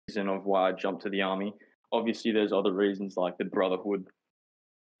reason of why I jumped to the army. Obviously, there's other reasons like the brotherhood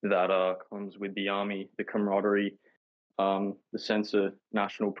that comes with the army, the camaraderie, the sense of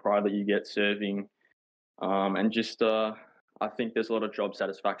national pride that you get serving, and just I think there's a lot of job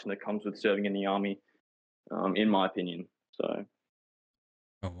satisfaction that comes with serving in the army, in my opinion. So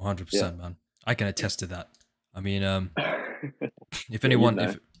Oh, yeah, 100%, man. I can attest to that. I mean, if yeah, you anyone, know,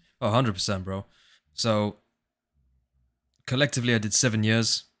 if oh, 100%, bro. So collectively, I did 7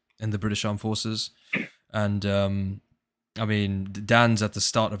 years in the British Armed Forces, and I mean, Dan's at the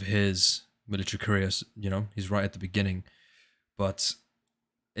start of his military career. You know, he's right at the beginning, but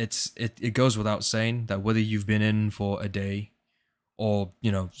it goes without saying that whether you've been in for a day or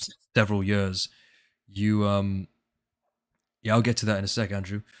several years, you yeah, I'll get to that in a sec,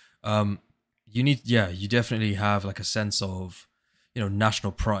 Andrew. Um, you need, yeah, you definitely have like a sense of,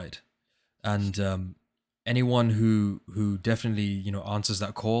 national pride, and anyone who definitely answers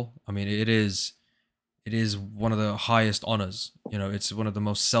that call. I mean, it is one of the highest honors. It's one of the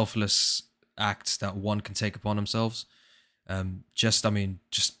most selfless acts that one can take upon themselves. Just, I mean,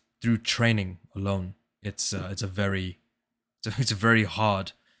 just through training alone, it's a very it's a very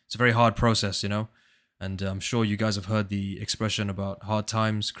hard it's a very hard process, and I'm sure you guys have heard the expression about hard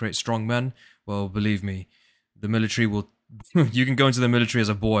times create strong men. Well, believe me, the military will. You can go into the military as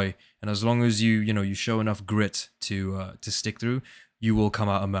a boy, and as long as you show enough grit to stick through, you will come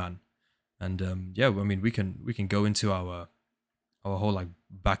out a man. And yeah, I mean, we can go into our whole like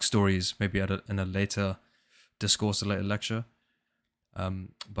backstories maybe in a later discourse, a later lecture.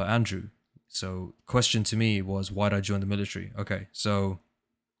 But Andrew, so question to me was, why did I join the military? Okay, so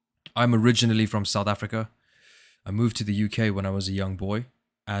I'm originally from South Africa. I moved to the UK when I was a young boy,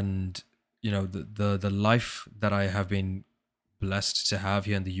 and the life that I have been blessed to have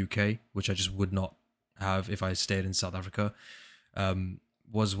here in the UK, which I just would not have if I stayed in South Africa, um,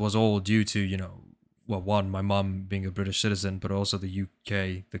 was all due to well, one, my mum being a British citizen, but also the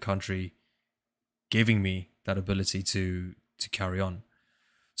UK, the country, giving me that ability to carry on.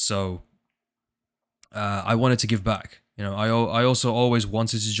 So I wanted to give back. I also always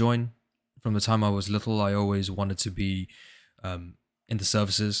wanted to join. From the time I was little, I always wanted to be um, in the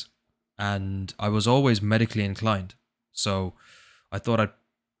services, and I was always medically inclined. So I thought I'd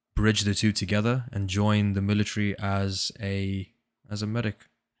bridge the two together and join the military as a medic.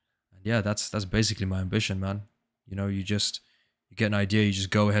 And yeah, that's basically my ambition, man. You get an idea, you just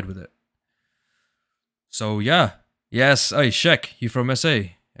go ahead with it. So yeah, yes. Hey, Shek, you from SA?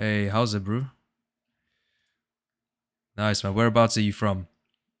 Hey, how's it, bro? Nice, man. Whereabouts are you from?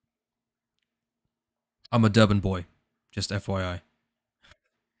 I'm a Durban boy, just FYI.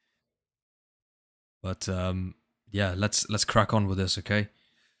 But yeah, let's crack on with this, okay?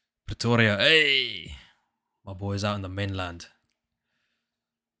 Pretoria, hey, my boys out in the mainland.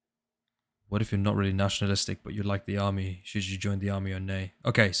 What if you're not really nationalistic, but you like the army? Should you join the army or nay?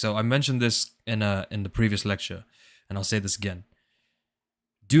 Okay, so I mentioned this in the previous lecture, and I'll say this again.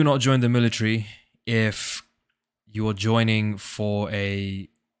 Do not join the military if you're joining for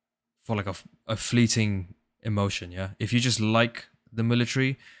like a fleeting emotion. Yeah, if you just like the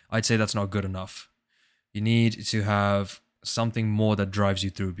military, I'd say that's not good enough. You need to have something more that drives you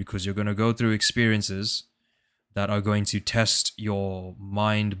through, because you're going to go through experiences that are going to test your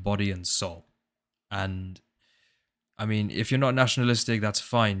mind, body, and soul. And I mean, if you're not nationalistic, that's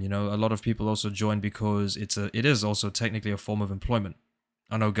fine. A lot of people also join because it is also technically a form of employment.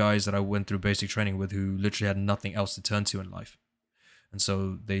 I know guys that I went through basic training with who literally had nothing else to turn to in life, and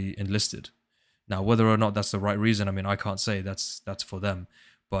so they enlisted. Now, whether or not that's the right reason, I mean, I can't say. That's for them.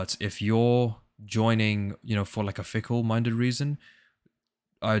 But if you're joining, for like a fickle-minded reason,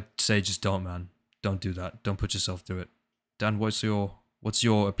 I'd say just don't, man. Don't do that. Don't put yourself through it. Dan, what's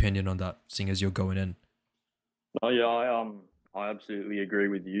your opinion on that? Seeing as you're going in. oh yeah, I absolutely agree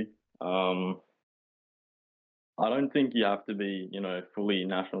with you. Um, I don't think you have to be, fully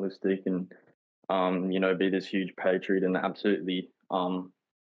nationalistic and be this huge patriot and absolutely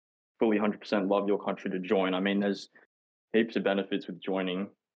fully 100% love your country to join. I mean, there's heaps of benefits with joining.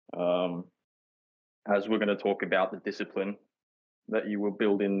 Um, as we're going to talk about the discipline that you will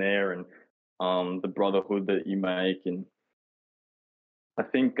build in there and the brotherhood that you make. And I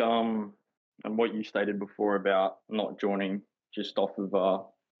think, and what you stated before about not joining just off of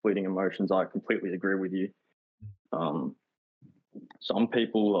fleeting emotions, I completely agree with you. Um, some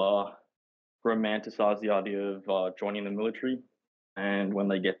people romanticize the idea of joining the military, and when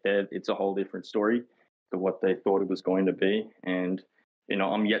they get there, it's a whole different story to what they thought it was going to be. And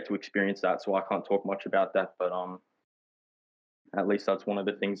I'm yet to experience that, so I can't talk much about that. But at least that's one of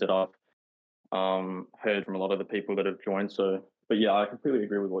the things that I've heard from a lot of the people that have joined. So but yeah, I completely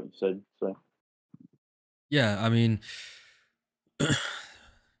agree with what you said. So Yeah, I mean,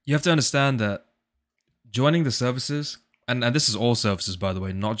 you have to understand that joining the services, and this is all services, by the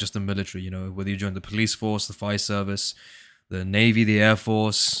way, not just the military, whether you join the police force, the fire service, the Navy, the Air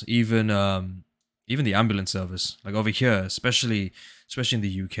Force, even the ambulance service. Like over here, especially in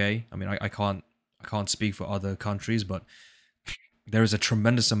the UK. I mean, I can't speak for other countries, but there is a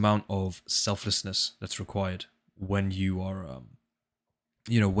tremendous amount of selflessness that's required when you are,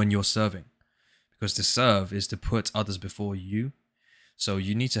 when you're serving, because to serve is to put others before you. So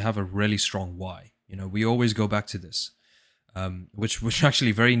you need to have a really strong why. We always go back to this, which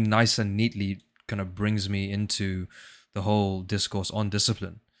actually very nice and neatly kind of brings me into the whole discourse on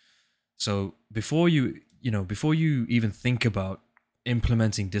discipline. So before you even think about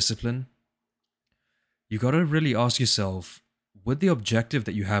implementing discipline, you got to really ask yourself, with the objective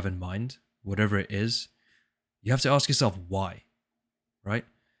that you have in mind, whatever it is, you have to ask yourself why, right?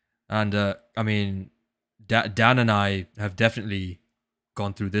 And I mean, Dan and I have definitely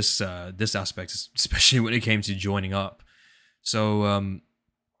gone through this aspect, especially when it came to joining up. So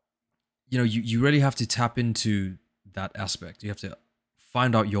you really have to tap into that aspect. You have to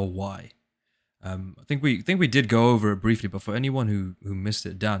find out your why. I think we did go over it briefly, but for anyone who missed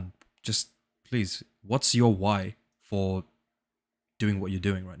it, Dan, just please, what's your why for doing what you're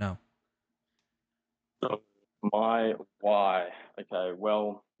doing right now? So my why. Okay,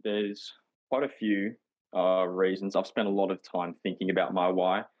 well, there's quite a few reasons. I've spent a lot of time thinking about my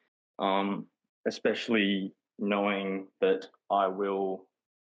why, um, especially knowing that I will,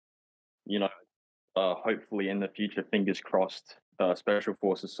 you know, hopefully in the future, fingers crossed, special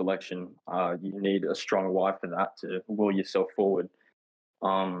forces selection. You need a strong why for that to will yourself forward.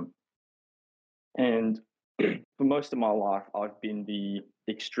 Um, and for most of my life, I've been the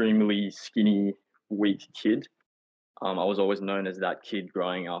extremely skinny, weak kid. I was always known as that kid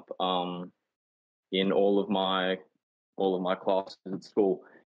growing up. In all of my classes at school,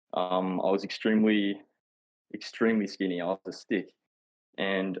 I was extremely skinny. I was a stick,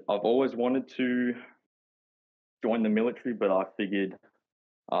 and I've always wanted to join the military, but I figured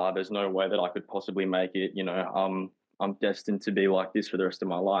there's no way that I could possibly make it. I'm destined to be like this for the rest of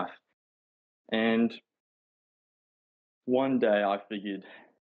my life. And one day I figured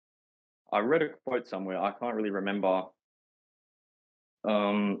I read a quote somewhere. I can't really remember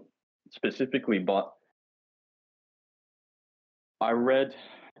um, specifically, but I read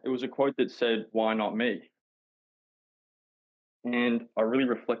it was a quote that said, "Why not me?" And I really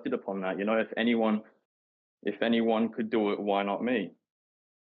reflected upon that. If anyone could do it, why not me?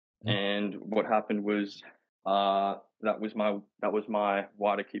 Mm. And what happened was that was my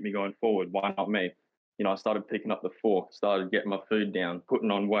why to keep me going forward. Why not me? I started picking up the fork, started getting my food down, putting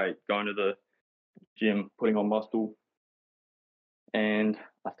on weight, going to the gym, putting on muscle, and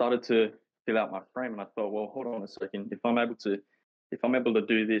I started to fill out my frame. And I thought, well, hold on a second. If I'm able to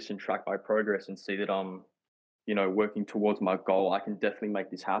do this and track my progress and see that I'm working towards my goal, I can definitely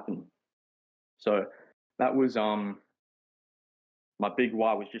make this happen. So that was my big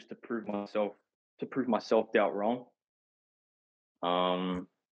why was just to prove my self doubt wrong. Um,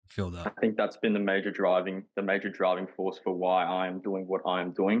 Feel I that. think that's been the major driving force for why I am doing what I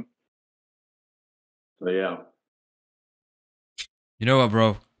am doing. So yeah. You know what,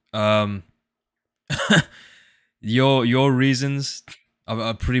 bro? Um, your reasons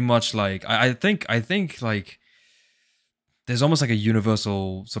are pretty much like I think like there's almost like a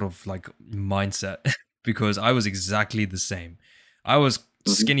universal sort of like mindset because I was exactly the same. I was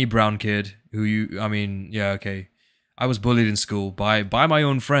Hmm. skinny brown kid who I mean, yeah, okay. I was bullied in school by my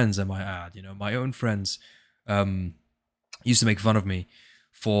own friends, I might add. My own friends um used to make fun of me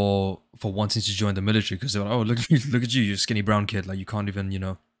for wanting to join the military because they were like, oh, look at you, you're a skinny brown kid, like you can't even,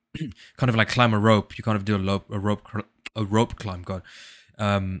 kind of like climb a rope. You can't even do a rope climb, god.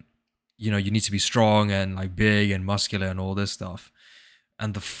 Um you need to be strong and like big and muscular and all this stuff.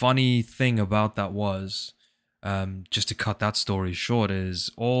 And the funny thing about that was, just to cut that story short,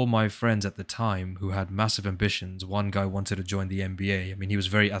 is all my friends at the time who had massive ambitions. One guy wanted to join the NBA. I mean, he was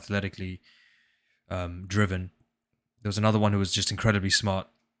very athletically driven. There was another one who was just incredibly smart.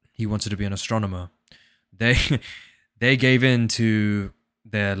 He wanted to be an astronomer. They they gave in to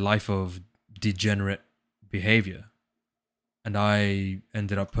their life of degenerate behavior, and I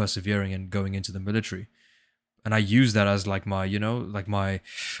ended up persevering and going into the military. And I use that as like my,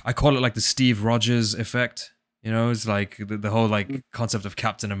 I call it like the Steve Rogers effect. It's like the whole like concept of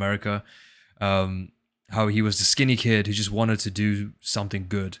Captain America. Um, how he was the skinny kid who just wanted to do something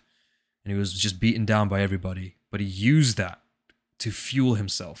good, and he was just beaten down by everybody, but he used that to fuel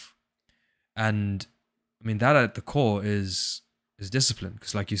himself. And I mean, that at the core is is discipline.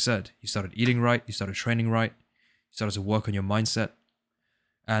 Because like you said, you started eating right, you started training right, you started to work on your mindset,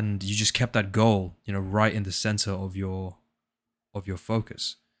 and you just kept that goal, right in the center of your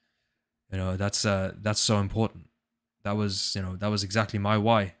focus. That's so important. That was exactly my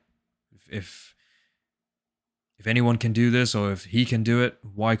why. If if anyone can do this, or if he can do it,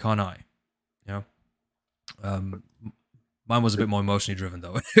 why can't I? You know, um, mine was a bit more emotionally driven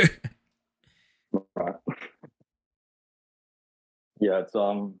though. Right. Yeah,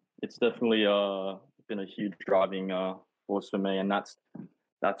 it's definitely been a huge driving force for me, and that's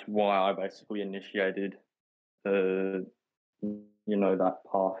why I basically initiated the that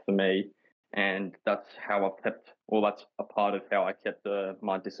path for me, and that's how I've kept. Well, that's a part of how I kept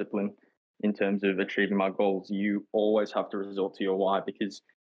my discipline in terms of achieving my goals. You always have to resort to your why, because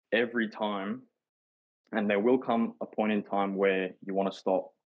every time, and there will come a point in time where you want to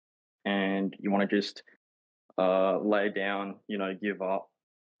stop and you want to just lay down, give up,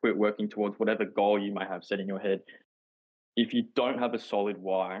 quit working towards whatever goal you may have set in your head. If you don't have a solid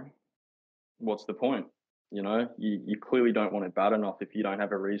why, what's the point? You clearly don't want it bad enough if you don't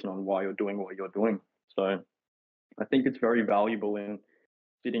have a reason on why you're doing what you're doing. So I think it's very valuable in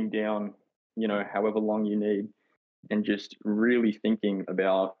sitting down, however long you need, and just really thinking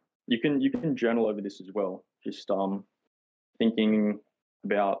about. You can journal over this as well. Just thinking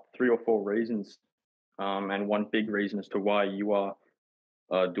about 3 or 4 reasons, and one big reason as to why you are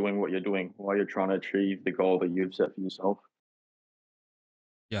doing what you're doing, why you're trying to achieve the goal that you've set for yourself.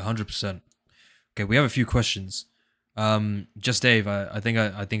 Yeah, 100%. Okay, we have a few questions. Just Dave, I think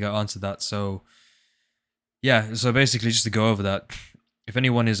I answered that. So yeah, so basically, just to go over that, if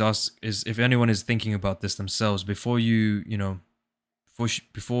anyone is thinking about this themselves, before you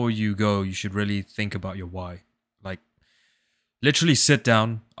go, you should really think about your why. Like, literally sit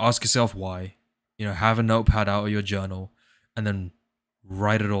down, ask yourself why. Have a notepad out of your journal, and then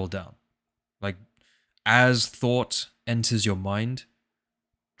write it all down. Like, as thought enters your mind,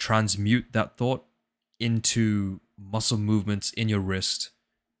 transmute that thought into muscle movements in your wrist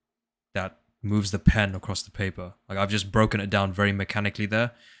that moves the pen across the paper. Like, I've just broken it down very mechanically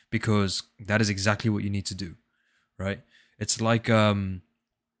there, because that is exactly what you need to do, right? It's like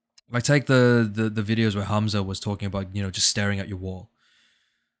take the videos where Hamza was talking about, just staring at your wall.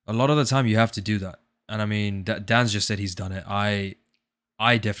 A lot of the time you have to do that. And I mean, Dan's just said he's done it. I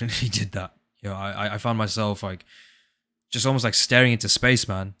definitely did that. I found myself like just almost like staring into space,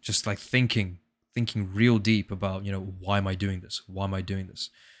 man. Just like thinking real deep about, why am I doing this? Why am I doing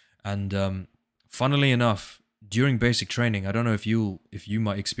this? And funnily enough, during basic training, I don't know if you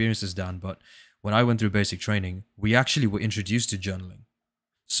might experience this, Dan, but when I went through basic training, we actually were introduced to journaling.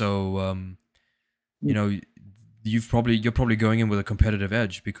 So you know, you're probably going in with a competitive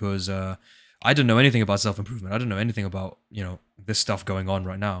edge, because I didn't know anything about self improvement. I didn't know anything about this stuff going on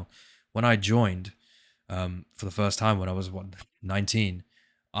right now. When I joined for the first time when I was 19,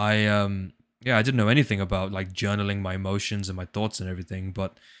 I didn't know anything about like journaling my emotions and my thoughts and everything,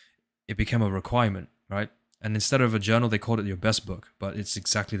 but it became a requirement, right? And instead of a journal, they called it your best book, but it's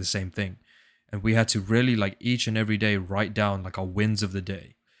exactly the same thing. And we had to really, like, each and every day write down like our wins of the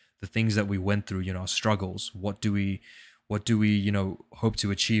day, the things that we went through, our struggles. What do we hope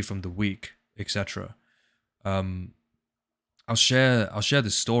to achieve from the week, etc. Um, I'll share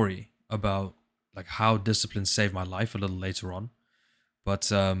this story about like how discipline saved my life a little later on. But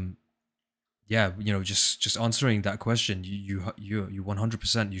yeah, just answering that question, you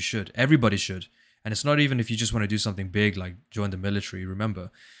 100% you should. Everybody should. And it's not even if you just want to do something big like join the military. Remember,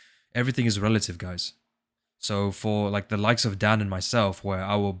 everything is relative, guys. So for like the likes of Dan and myself, where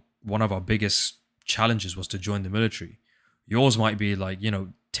our one of our biggest challenges was to join the military, yours might be like,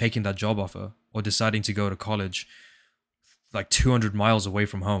 taking that job offer or deciding to go to college like 200 miles away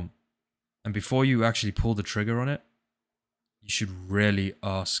from home. And before you actually pull the trigger on it, you should really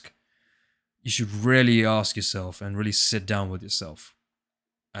ask. You should really ask yourself and really sit down with yourself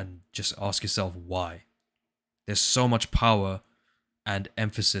and just ask yourself why. There's so much power and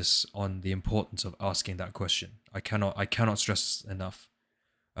emphasis on the importance of asking that question. I cannot stress enough.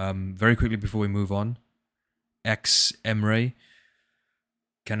 Very quickly before we move on, X Emre,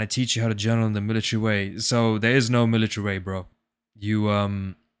 can I teach you how to journal in the military way? So there is no military way, bro. You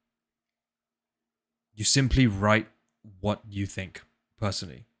you simply write what you think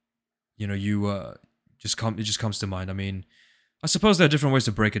personally. You it just comes to mind. I mean, I suppose there are different ways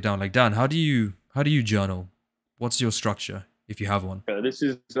to break it down. Like, Dan, how do you journal? What's your structure if you have one? Okay, this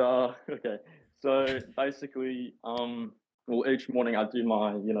is okay. So basically, well, each morning I do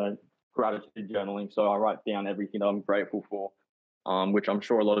my gratitude journaling. So I write down everything that I'm grateful for, which I'm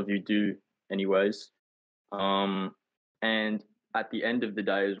sure a lot of you do, anyways. Um, and at the end of the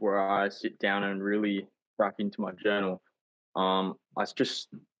day is where I sit down and really crack into my journal. Just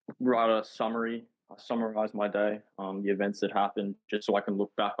write a summary. I summarize my day, the events that happened, just so I can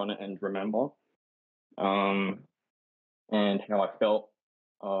look back on it and remember, um, and how I felt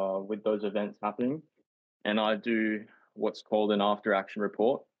with those events happening. And I do what's called an after action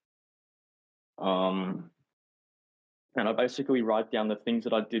report. Um, and I basically write down the things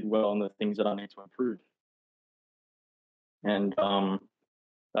that I did well and the things that I need to improve. And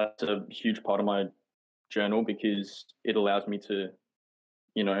that's a huge part of my journal because it allows me to,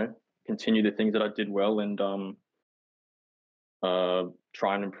 you know, continue the things that I did well and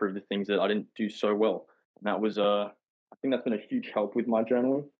try and improve the things that I didn't do so well. And that was, I think that's been a huge help with my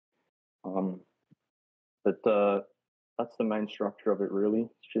journaling. Um, but that's the main structure of it, really.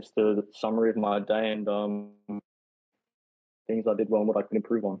 It's just a summary of my day and things I did well and what I could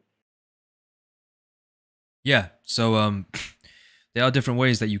improve on. Yeah. So there are different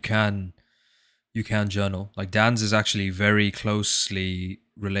ways that you can journal. Like Dan's is actually very closely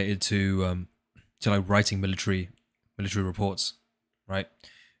related to like writing military reports, right?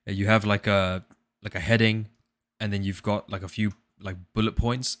 You have like a heading, and then you've got like a few like bullet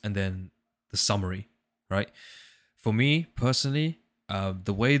points, and then the summary, right? For me personally,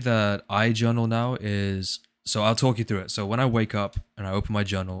 the way that I journal now is, so I'll talk you through it. So when I wake up and I open my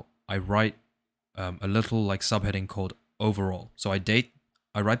journal, I write a little like subheading called overall. So I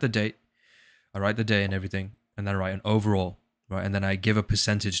write the date, I write the day and everything, and then I write an overall, right? And then I give a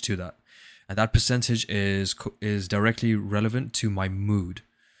percentage to that, and that percentage is directly relevant to my mood.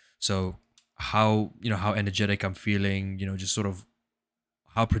 So how energetic I'm feeling, just sort of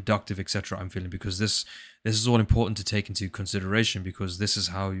how productive, etc. I'm feeling, because this is all important to take into consideration, because this is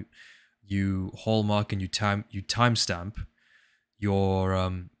how you hallmark and you timestamp your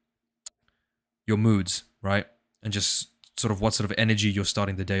your moods, right? And just sort of what sort of energy you're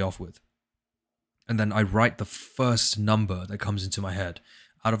starting the day off with. And then I write the first number that comes into my head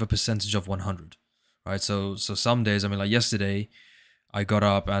out of a percentage of 100, right? So some days, I mean, like yesterday, I got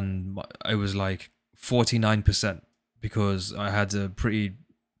up and I was like 49% because I had a pretty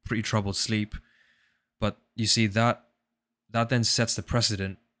troubled sleep. But you see that then sets the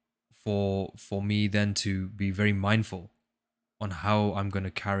precedent for me then to be very mindful on how I'm going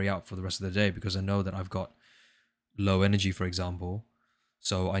to carry out for the rest of the day, because I know that I've got low energy, for example.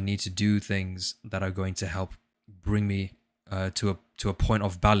 So I need to do things that are going to help bring me to a point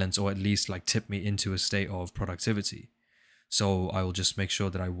of balance, or at least like tip me into a state of productivity. So I will just make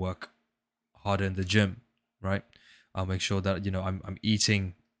sure that I work harder in the gym, right? I'll make sure that I'm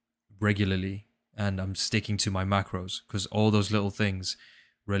eating regularly and I'm sticking to my macros, because all those little things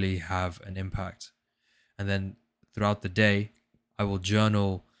really have an impact. And then throughout the day, I will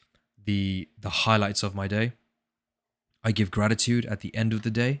journal the highlights of my day. I give gratitude at the end of the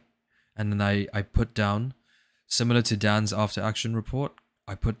day, and then I put down, similar to Dan's after action report,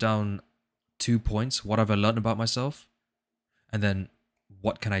 I put down 2 points. What have I learned about myself? And then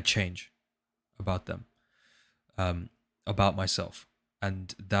what can I change about them, about myself?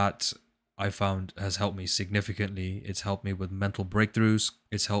 And that I found has helped me significantly. It's helped me with mental breakthroughs.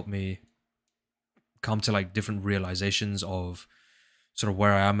 It's helped me come to like different realizations of sort of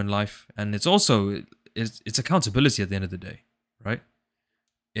where I am in life. And it's also it's accountability at the end of the day, right?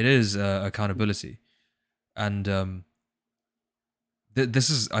 It is accountability. And this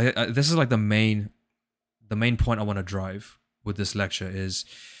is like the main point I want to drive with this lecture is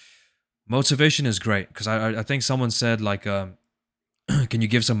motivation is great, because I think someone said like can you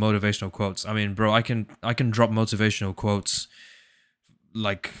give some motivational quotes? I mean, bro, I can drop motivational quotes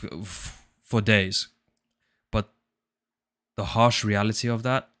like for days, but the harsh reality of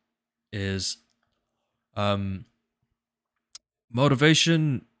that is um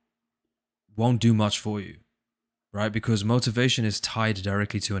motivation won't do much for you, right? Because motivation is tied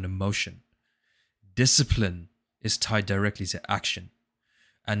directly to an emotion. Discipline is tied directly to action.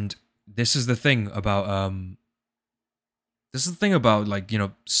 And this is the thing about like,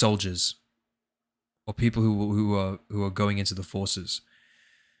 soldiers or people who are going into the forces.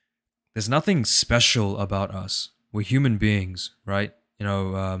 There's nothing special about us. We're human beings, right?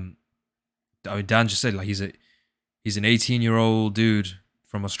 I mean, Dan just said like he's an 18-year-old dude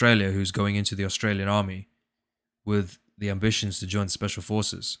from Australia who's going into the Australian army with the ambitions to join the special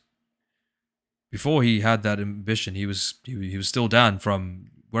forces. Before he had that ambition, he was still Dan from,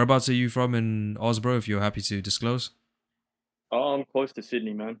 whereabouts are you from in Osbro, if you're happy to disclose? Oh, I'm close to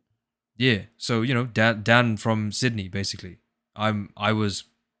Sydney, man. Yeah. So, Dan from Sydney basically. I was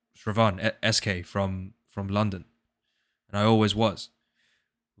Shravan SK from London, and I always was.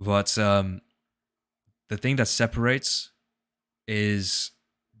 But the thing that separates is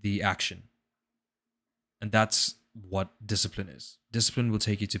the action. And that's what discipline is. Discipline will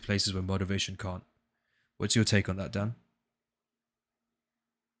take you to places where motivation can't. What's your take on that, Dan?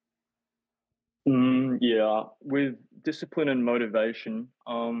 Yeah, with discipline and motivation,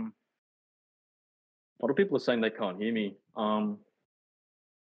 a lot of people are saying they can't hear me.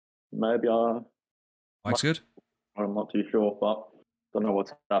 Maybe Mike's good? I'm not too sure, but don't know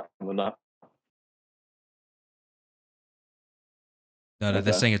what's happening with that. No, they're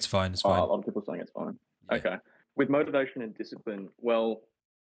Okay. saying it's fine. It's A fine. lot of people are saying it's fine. Yeah. Okay. With motivation and discipline, well,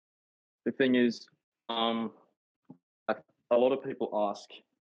 the thing is, um, a lot of people ask.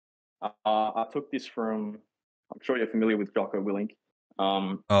 I took this from. I'm sure you're familiar with Jocko Willink.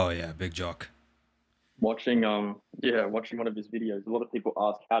 Um, Oh yeah, big jock. watching one of his videos, a lot of people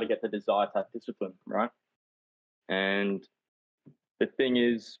ask how to get the desire to have discipline, right? And the thing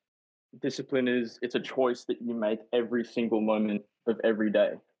is, discipline is it's a choice that you make every single moment of every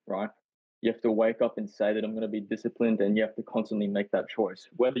day, right? You have to wake up and say that I'm going to be disciplined, and you have to constantly make that choice.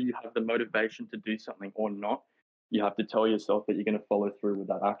 Whether you have the motivation to do something or not, you have to tell yourself that you're going to follow through with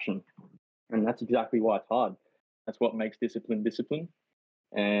that action. And that's exactly why it's hard. That's what makes discipline discipline.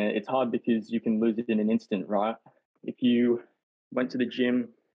 And it's hard because you can lose it in an instant, right? If you went to the gym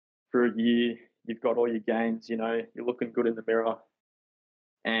for a year, you've got all your gains, you're looking good in the mirror,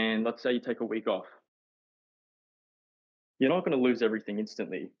 and let's say you take a week off, you're not going to lose everything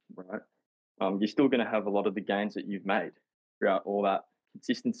instantly, right? You're still going to have a lot of the gains that you've made throughout all that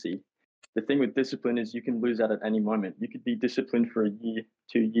consistency. The thing with discipline is you can lose that at any moment. You could be disciplined for a year,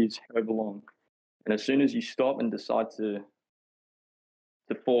 2 years, however long, and as soon as you stop and decide to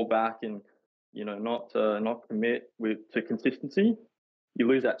fall back and not commit to consistency, you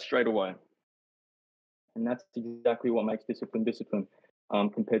lose that straight away. And that's exactly what makes discipline discipline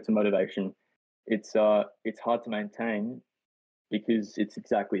compared to motivation. It's hard to maintain because it's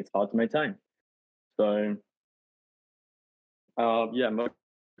hard to maintain. So yeah,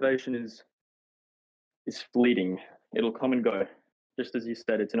 motivation is fleeting. It'll come and go, just as you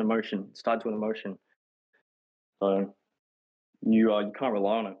said. It's an emotion. It's tied to an emotion. So you can't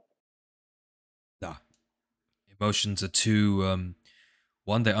rely on it. Nah. Emotions are too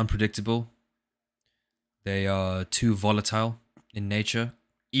one, they're unpredictable. They are too volatile in nature.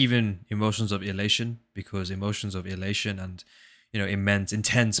 Even emotions of elation, because emotions of elation and immense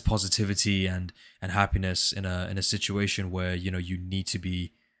intense positivity and happiness in a situation where you need to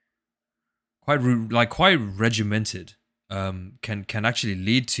be quite regimented, can actually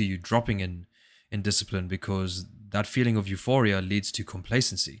lead to you dropping in discipline, because that feeling of euphoria leads to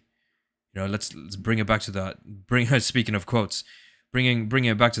complacency. Let's bring it back to that. Speaking of quotes, bringing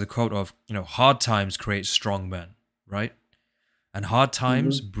it back to the quote of hard times create strong men, right? And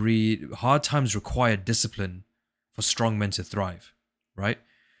Mm-hmm. hard times require discipline for strong men to thrive, right?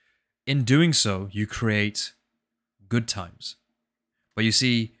 In doing so, you create good times. But you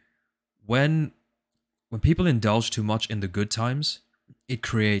see, when people indulge too much in the good times, it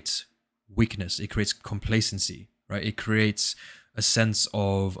creates weakness. It creates complacency, right? It creates a sense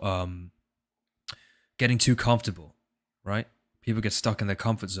of getting too comfortable, right? People get stuck in their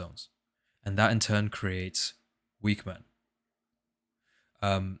comfort zones, and that in turn creates weak men.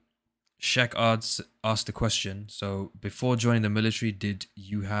 Shek asked the question. So, before joining the military, did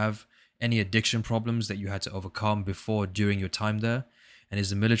you have any addiction problems that you had to overcome before, during your time there? And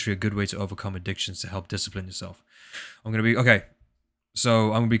is the military a good way to overcome addictions to help discipline yourself? I'm gonna be okay. So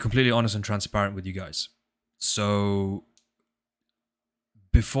I'm gonna be completely honest and transparent with you guys. So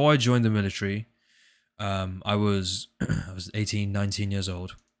before I joined the military, I was I was 18, 19 years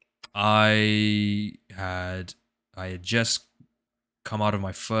old. I had just come out of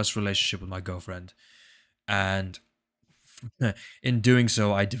my first relationship with my girlfriend, and in doing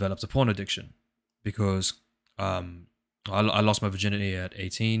so, I developed a porn addiction because I lost my virginity at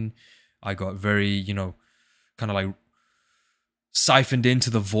 18. I got very, kind of like siphoned into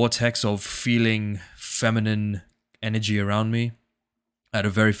the vortex of feeling feminine energy around me. I had a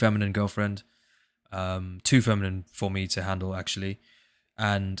very feminine girlfriend, too feminine for me to handle, actually.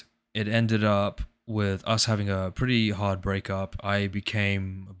 And it ended up with us having a pretty hard breakup. I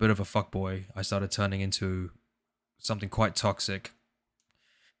became a bit of a fuckboy. I started turning into something quite toxic.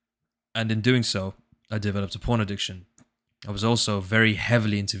 And in doing so, I developed a porn addiction. I was also very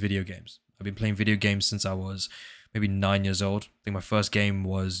heavily into video games. I've been playing video games since I was maybe 9 years old. I think my first game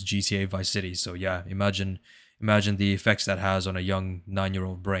was GTA Vice City. So yeah, imagine the effects that has on a young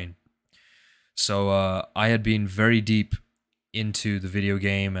 9-year-old brain. So I had been very deep into the video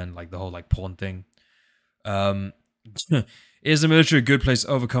game and like the whole like porn thing. Um, is the military a good place to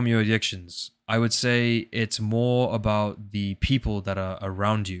overcome your addictions? I would say it's more about the people that are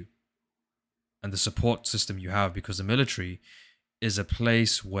around you and the support system you have, because the military is a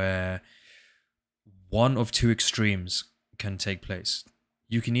place where one of two extremes can take place.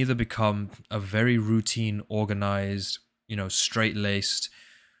 You can either become a very routine, organized, straight laced.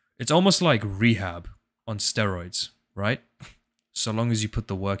 It's almost like rehab on steroids, right? So long as you put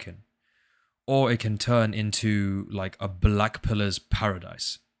the work in. Or it can turn into like a black pillar's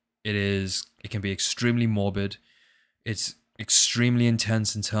paradise. It can be extremely morbid. It's extremely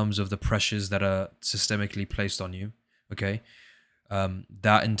intense in terms of the pressures that are systemically placed on you. Okay.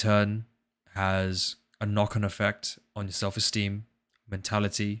 That in turn has a knock-on effect on your self-esteem,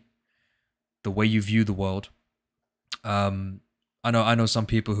 mentality, the way you view the world. I know some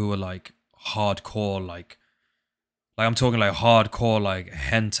people who are like hardcore, like I'm talking like hardcore, like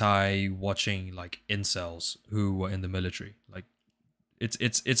hentai watching, like incels who were in the military. Like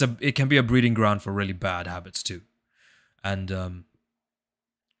it can be a breeding ground for really bad habits too. And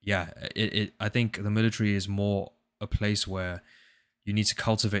yeah, I think the military is more a place where you need to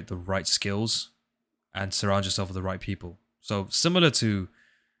cultivate the right skills and surround yourself with the right people. So similar to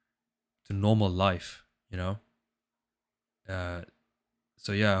normal life, you know.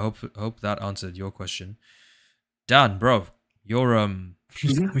 So yeah, I hope that answered your question. Dan, bro, you're Mhm.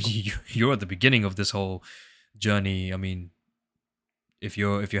 you're at the beginning of this whole journey. I mean, if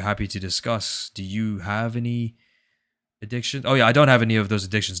you're happy to discuss, do you have any addictions? Oh yeah, I don't have any of those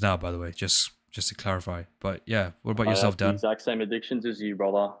addictions now, by the way. Just to clarify. But yeah, what about I yourself, have the Dan? exact same addictions as you,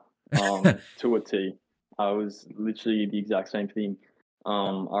 brother. To a T. I was literally the exact same thing.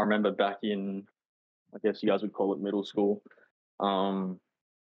 I remember back in, I guess you guys would call it middle school. Um,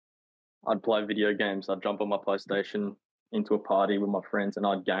 I'd play video games. I'd jump on my PlayStation into a party with my friends, and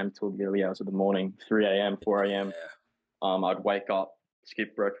I'd game till the early hours of the morning, 3 a.m., 4 a.m. I'd wake up,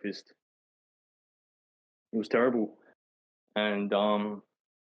 skip breakfast. It was terrible, and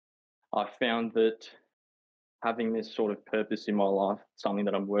I found that having this sort of purpose in my life, something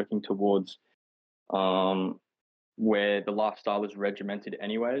that I'm working towards, um, where the lifestyle is regimented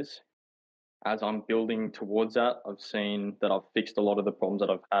anyways. As I'm building towards that, I've seen that I've fixed a lot of the problems that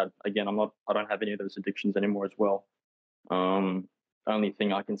I've had. Again, I don't have any of those addictions anymore as well. Only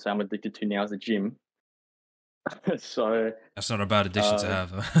thing I can say I'm addicted to now is the gym. So That's not a bad addiction to uh,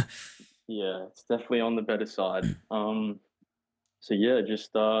 have. yeah, it's definitely on the better side. So yeah,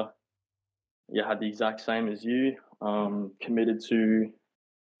 just yeah, had the exact same as you. Committed to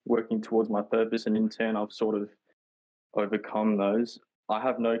working towards my purpose, and in turn, I've sort of overcome those. I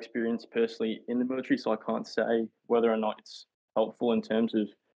have no experience personally in the military, so I can't say whether or not it's helpful in terms of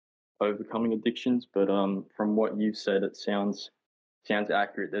overcoming addictions. But from what you've said, it sounds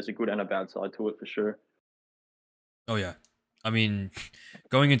accurate. There's a good and a bad side to it for sure. Oh yeah. I mean,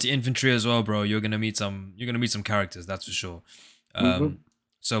 going into infantry as well, bro, you're gonna meet some characters, that's for sure. Hmm. Um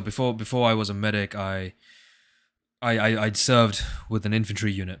so before I was a medic, I'd served with an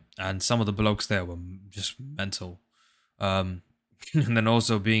infantry unit, and some of the blokes there were just mental. Um and then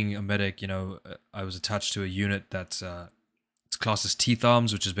also being a medic, I was attached to a unit that's it's classed as teeth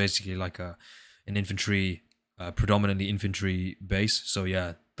arms, which is basically like an infantry, predominantly infantry base. So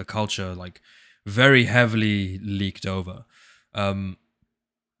yeah, the culture like very heavily leaked over. Um,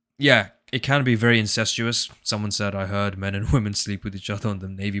 yeah, it can be very incestuous. Someone said I heard men and women sleep with each other on the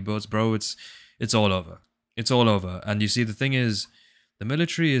navy boats, bro. It's all over. It's all over. And you see, the thing is, the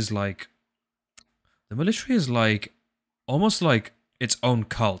military is like the military is like almost like its own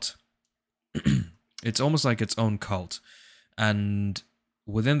cult. It's almost like its own cult, and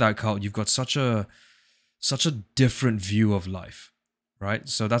within that cult, you've got such a different view of life, right?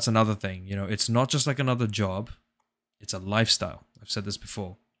 So that's another thing. It's not just like another job; it's a lifestyle. I've said this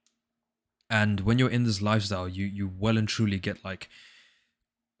before. And when you're in this lifestyle, you well and truly get like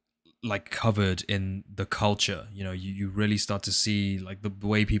covered in the culture. You really start to see like the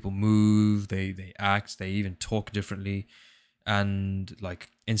way people move, they act, they even talk differently, and like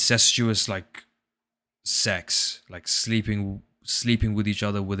incestuous like sex, like sleeping with each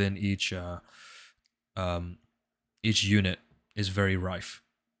other within um each unit is very rife.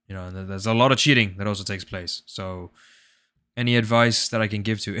 And there's a lot of cheating that also takes place. So any advice that I can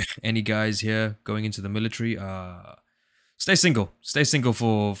give to any guys here going into the military, stay single. Stay single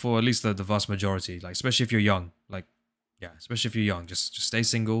for at least the vast majority. Like especially if you're young. Like yeah, especially if you're young. Just stay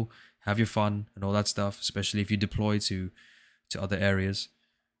single, have your fun and all that stuff, especially if you deploy to other areas.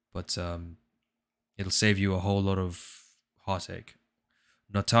 But it'll save you a whole lot of heartache.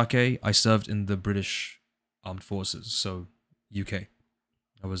 Natake, I served in the British Armed Forces, so UK.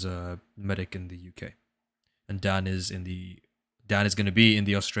 I was a medic in the UK. And Dan is going to be in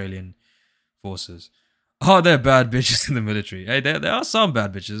the Australian forces. Are there bad bitches in the military? Hey, there are some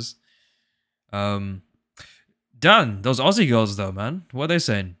bad bitches. Dan, those Aussie girls though, man, what are they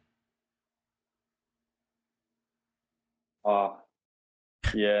saying? Uh,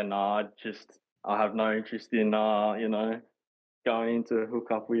 yeah, nah, I have no interest in going into hook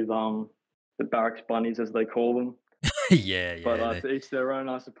up with the barracks bunnies as they call them. Yeah, But yeah. to each their own,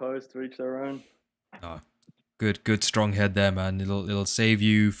 I suppose. To each their own. Oh, good, strong head there, man. It'll save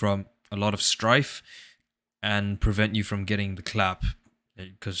you from a lot of strife and prevent you from getting the clap,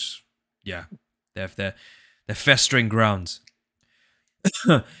 because yeah, they're festering grounds.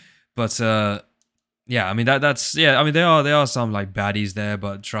 But yeah, I mean that's yeah. I mean there are some like baddies there,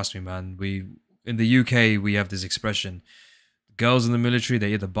 but trust me, man. We in the UK we have this expression: girls in the military, they're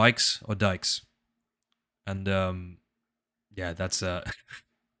either bikes or dykes, and yeah, that's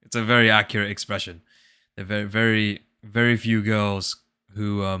it's a very accurate expression. There are very few girls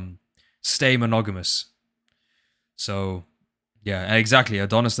who stay monogamous. So yeah, exactly.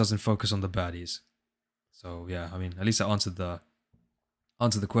 Adonis doesn't focus on the baddies. So yeah, I mean, at least I answered the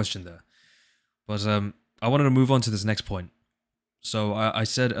question there. But I wanted to move on to this next point. So I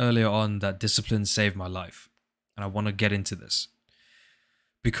said earlier on that discipline saved my life, and I want to get into this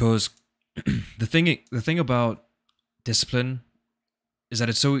because the thing about discipline is that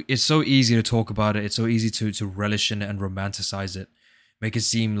it's so easy to talk about it. It's so easy to relish in it and romanticize it, make it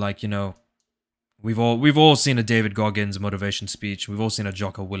seem like we've all seen a David Goggins motivation speech. We've all seen a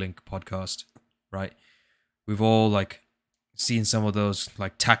Jocko Willink podcast, right? We've all like seen some of those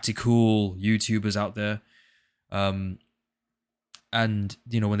like tactical YouTubers out there. And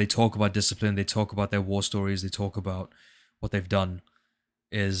when they talk about discipline, they talk about their war stories, they talk about what they've done.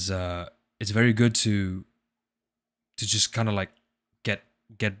 It's very good to just kind of like get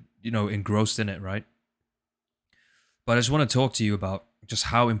engrossed in it, right? But I just want to talk to you about just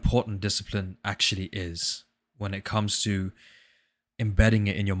how important discipline actually is when it comes to embedding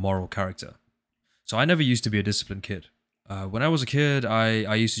it in your moral character. So I never used to be a disciplined kid. When I was a kid,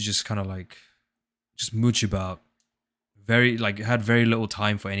 I used to just kind of like just mooch about, had very little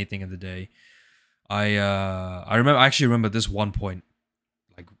time for anything in the day. I actually remember this one point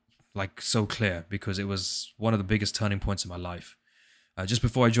like so clear because it was one of the biggest turning points in my life. Just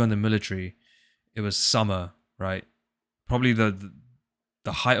before I joined the military, it was summer, right? Probably the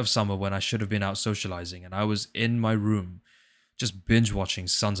height of summer when I should have been out socializing, and I was in my room just binge watching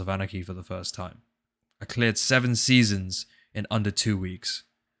Sons of Anarchy for the first time. I cleared 7 seasons in under 2 weeks,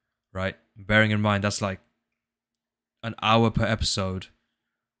 right? Bearing in mind that's like an hour per episode,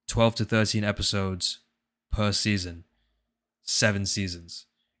 12 to 13 episodes per season, 7 seasons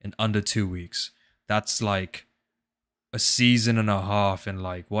in under 2 weeks. That's like a season and a half in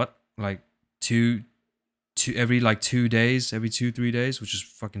like what? Like two every like 2 days, every 2-3 days, which is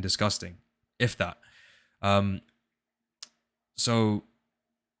fucking disgusting, if that. So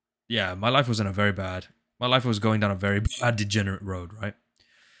yeah, my life was going down a very bad degenerate road, right?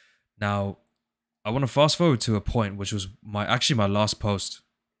 Now, I want to fast forward to a point which was my last post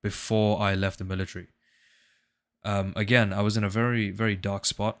before I left the military. Again, I was in a very, very dark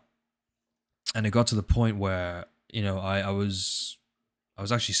spot, and it got to the point where I was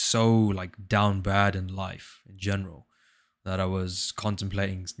actually so like down bad in life in general that I was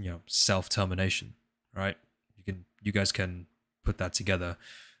contemplating self-termination. Right? You guys can put that together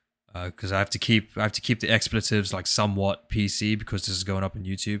because I have to keep the expletives like somewhat PC because this is going up on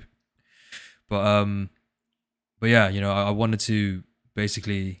YouTube. But yeah, I wanted to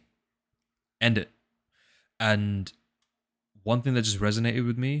basically end it. And one thing that just resonated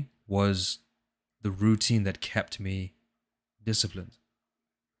with me was the routine that kept me disciplined.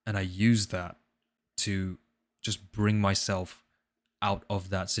 And I used that to just bring myself out of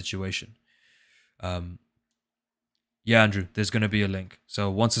that situation. Yeah, Andrew, there's going to be a link. So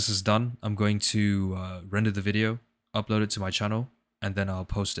once this is done, I'm going to render the video, upload it to my channel, and then I'll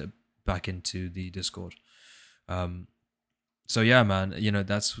post it back into the Discord. So yeah, man,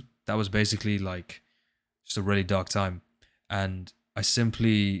 that was basically like just a really dark time. And I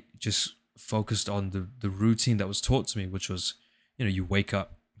simply just focused on the routine that was taught to me, which was, you wake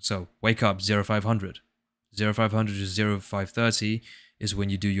up. So wake up 0500. 0500 to 0530 is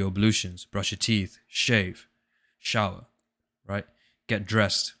when you do your ablutions, brush your teeth, shave, shower, right? Get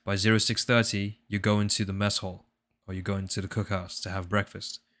dressed. By 0630, you go into the mess hall or you go into the cookhouse to have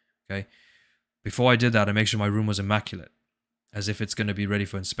breakfast, okay? Before I did that, I make sure my room was immaculate, as if it's going to be ready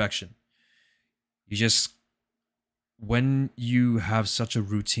for inspection. When you have such a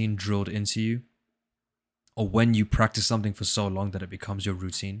routine drilled into you, or when you practice something for so long that it becomes your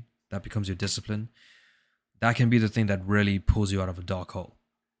routine, that becomes your discipline, that can be the thing that really pulls you out of a dark hole.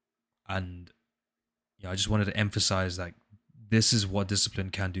 And I just wanted to emphasize that this is what discipline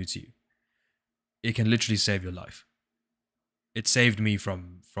can do to you. It can literally save your life. It saved me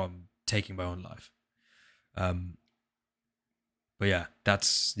from taking my own life. But yeah,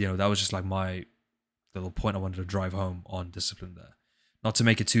 that's that was just like my little point I wanted to drive home on discipline there. Not to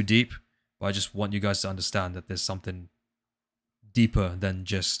make it too deep, but I just want you guys to understand that there's something deeper than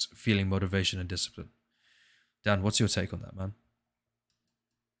just feeling motivation and discipline. Dan, what's your take on that, man?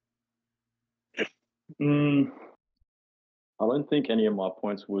 I don't think any of my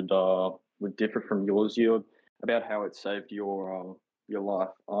points would differ from yours. You about how it saved your life.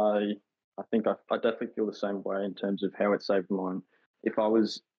 I think I definitely feel the same way in terms of how it saved mine. If I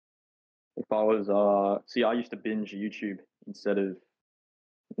was see, I used to binge YouTube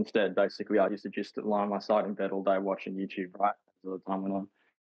instead basically I used to just lie on my side in bed all day watching YouTube, right, as the time went on.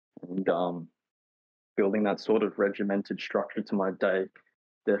 And building that sort of regimented structure to my day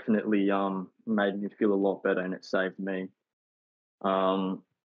definitely made me feel a lot better, and it saved me. Um,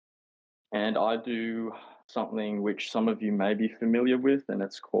 and I do something which some of you may be familiar with, and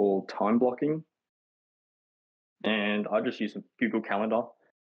it's called time blocking. And I just use a Google Calendar.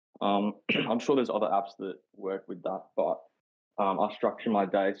 I'm sure there's other apps that work with that, but I structure my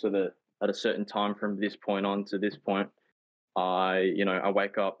day so that at a certain time from this point on to this point, I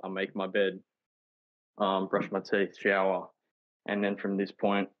wake up, I make my bed, brush my teeth, shower, and then from this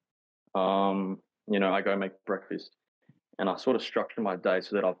point, I go make breakfast, and I sort of structure my day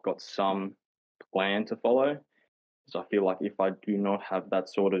so that I've got some plan to follow. So I feel like if I do not have that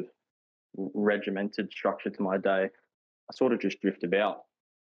sort of regimented structure to my day, I sort of just drift about.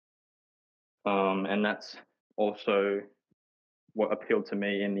 And that's also what appealed to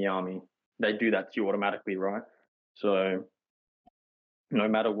me in the army. They do that to you automatically, right? So no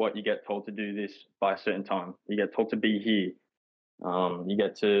matter what, you get told to do this by a certain time. You get told to be here. You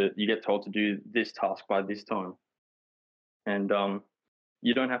get told to do this task by this time, and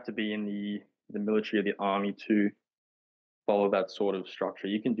you don't have to be in the military or the army to follow that sort of structure.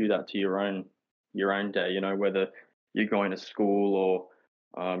 You can do that to your own day. Whether you're going to school or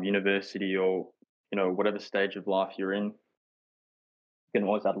university or whatever stage of life you're in, you can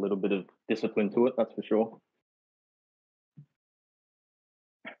always add a little bit of discipline to it. That's for sure.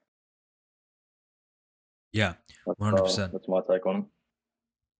 Yeah, 100%. That's my take on it.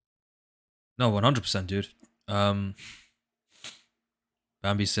 No, 100%, dude.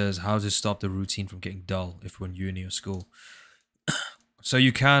 Bambi says, how to stop the routine from getting dull if we're in uni or school. So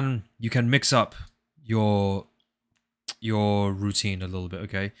you can mix up your routine a little bit,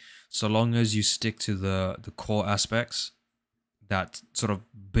 okay? So long as you stick to the core aspects that sort of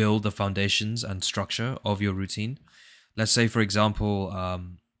build the foundations and structure of your routine. Let's say, for example,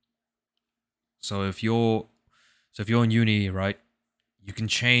 so if you're in uni, right, you can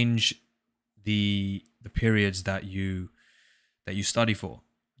change the periods that you study for.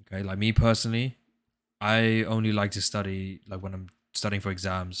 Okay, like me personally, I only like to study like when I'm studying for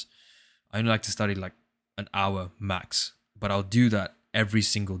exams. I only like to study like an hour max, but I'll do that every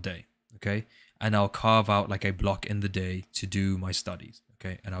single day. Okay, and I'll carve out like a block in the day to do my studies.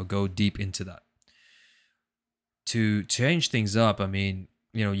 Okay, and I'll go deep into that. To change things up, I mean,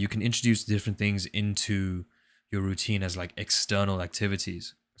 you can introduce different things into your routine as like external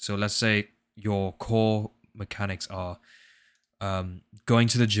activities. So let's say your core mechanics are going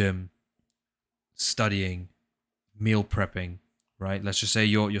to the gym, studying, meal prepping, right? Let's just say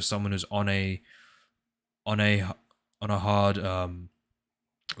you're someone who's on a hard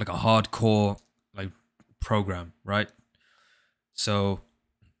like a hardcore like program, right? So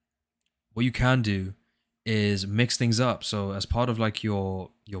what you can do is mix things up. So as part of like your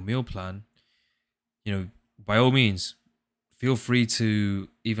meal plan, by all means, feel free to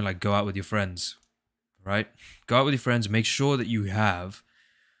even like go out with your friends, right? Go out with your friends, make sure that you have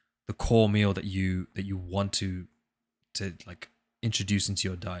the core meal that you want to like introduce into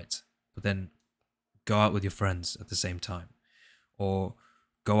your diet, but then go out with your friends at the same time, or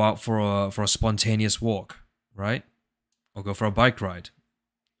go out for a spontaneous walk, right? Or go for a bike ride.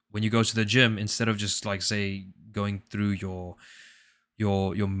 When you go to the gym, instead of just like say going through your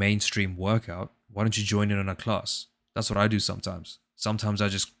mainstream workout, why don't you join in on a class? That's what I do sometimes. Sometimes I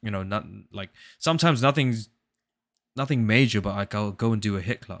just not like sometimes nothing major, but like I'll go and do a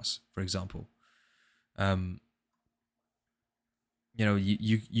HIIT class, for example. You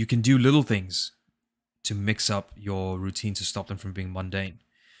can do little things to mix up your routine to stop them from being mundane.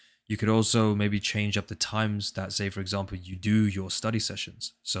 You could also maybe change up the times that, say, for example, you do your study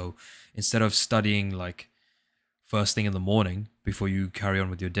sessions. So instead of studying like first thing in the morning before you carry on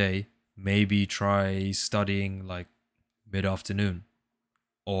with your day, maybe try studying like mid-afternoon,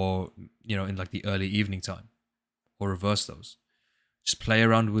 or in like the early evening time, or reverse those. Just play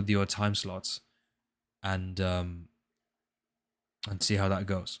around with your time slots and see how that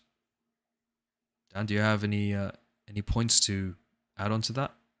goes. Dan, do you have any points to add on to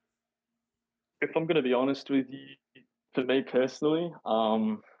that? If I'm going to be honest with you, for me personally,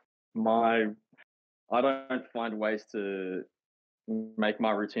 my I don't find ways to make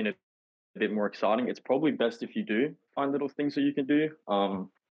my routine a bit more exciting. It's probably best if you do find little things that you can do.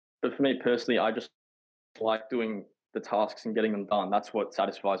 But for me personally, I just like doing the tasks and getting them done. That's what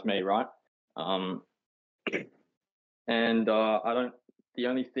satisfies me, right? Um, and I don't. The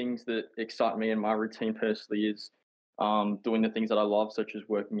only things that excite me in my routine personally is doing the things that I love, such as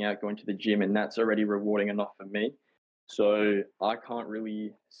working out, going to the gym, and that's already rewarding enough for me. So I can't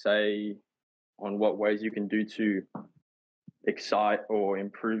really say on what ways you can do to excite or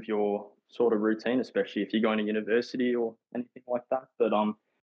improve your sort of routine, especially if you're going to university or anything like that. But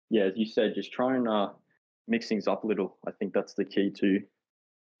yeah, as you said, just try and mix things up a little. I think that's the key to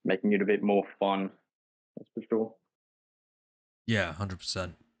making it a bit more fun. That's for sure. Yeah,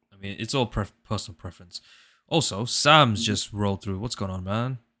 100%. I mean, it's all personal preference. Also, Sam's just rolled through. What's going on,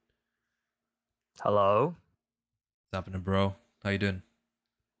 man? Hello. What's happening, bro? How you doing?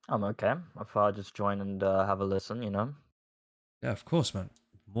 I'm okay. I thought I'd just join and have a listen, Yeah, of course, man.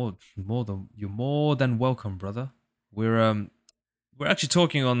 You're more than welcome, brother. We're actually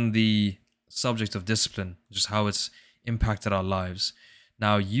talking on the subject of discipline, just how it's impacted our lives.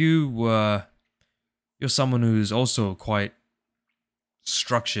 Now, you're someone who's also quite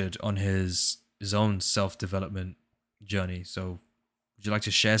structured on his own self-development journey. So, would you like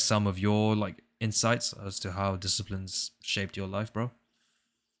to share some of your like insights as to how discipline's shaped your life, bro?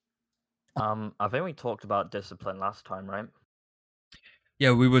 I think we talked about discipline last time, right?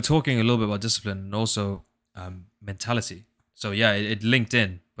 Yeah, we were talking a little bit about discipline and also mentality. So yeah, it linked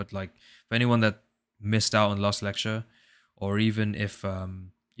in. But like for anyone that missed out on last lecture, or even if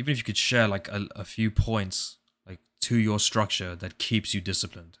you could share like a few points like to your structure that keeps you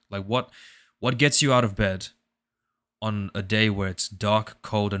disciplined. Like what gets you out of bed on a day where it's dark,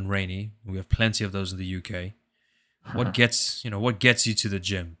 cold, and rainy? We have plenty of those in the UK. What gets you to the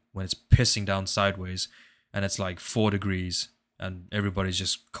gym when it's pissing down sideways and it's like 4 degrees and everybody's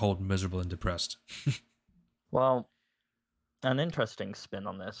just cold, miserable, and depressed? Well, an interesting spin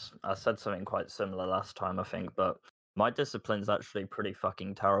on this. I said something quite similar last time, I think, but my discipline's actually pretty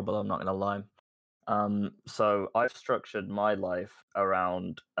fucking terrible, I'm not gonna lie. So I've structured my life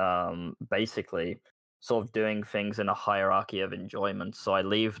around basically sort of doing things in a hierarchy of enjoyment. So I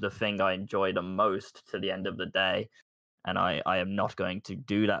leave the thing I enjoy the most to the end of the day, and I am not going to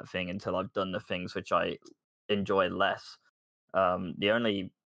do that thing until I've done the things which I enjoy less. Um, the only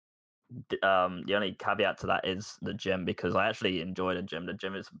the only caveat to that is the gym, because I actually enjoy the gym. The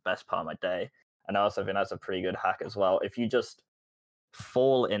gym is the best part of my day, and I also think that's a pretty good hack as well. If you just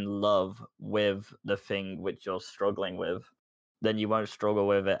fall in love with the thing which you're struggling with, then you won't struggle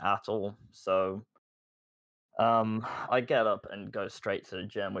with it at all. So I get up and go straight to the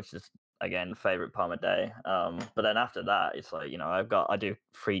gym, which is again favorite part of my day. But then after that, it's like I do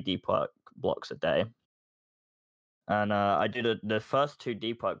 3 deep work blocks a day, and I do the first 2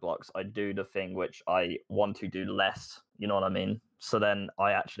 deep work blocks. I do the thing which I want to do less. You know what I mean? So then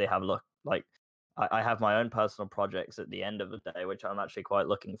I actually have a look like I have my own personal projects at the end of the day, which I'm actually quite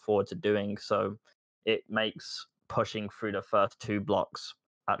looking forward to doing. So it makes pushing through the first 2 blocks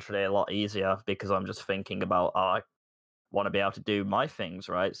actually a lot easier, because I'm just thinking about I want to be able to do my things,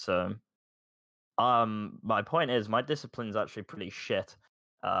 right? So my point is my discipline's actually pretty shit.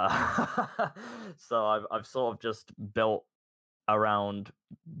 Uh so I've sort of just built around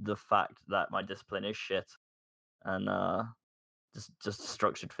the fact that my discipline is shit, and just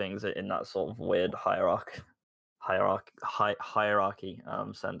structured things in that sort of weird hierarchy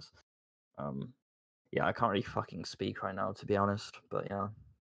sense. Um yeah, I can't really fucking speak right now, to be honest, but yeah.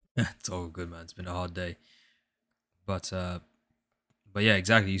 It's all good, man. It's been a hard day, but yeah,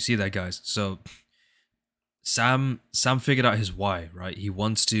 exactly. You see that, guys. So Sam figured out his why, right? He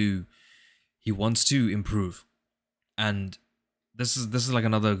wants to improve, and this is like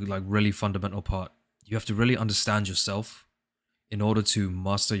another like really fundamental part. You have to really understand yourself in order to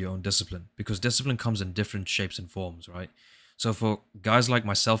master your own discipline, because discipline comes in different shapes and forms, right? So for guys like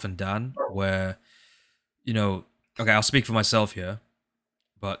myself and Dan, where okay, I'll speak for myself here,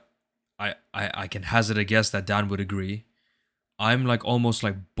 but I can hazard a guess that Dan would agree. I'm like almost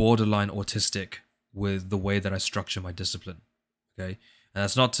like borderline autistic with the way that I structure my discipline. Okay. And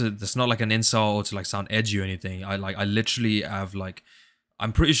that's not like an insult or to like sound edgy or anything. I literally have like,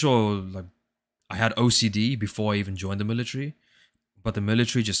 I'm pretty sure like I had OCD before I even joined the military. but the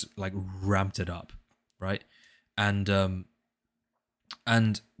military just like ramped it up, right? And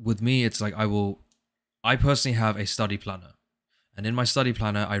with me, it's like I personally have a study planner, and in my study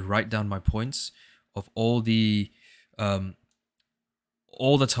planner, I write down my points of um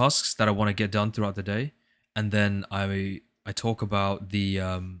all the tasks that I want to get done throughout the day, and then I talk about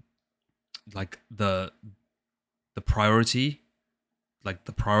like the priority, like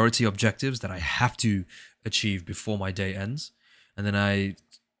the priority objectives that I have to achieve before my day ends, and then I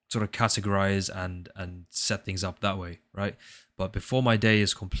sort of categorize and set things up that way, right? But before my day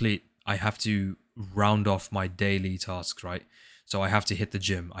is complete, I have to round off my daily tasks, right? So I have to hit the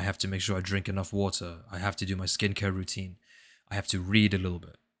gym, I have to make sure I drink enough water, I have to do my skincare routine, I have to read a little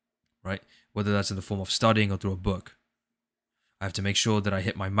bit, right? Whether that's in the form of studying or through a book. I have to make sure that I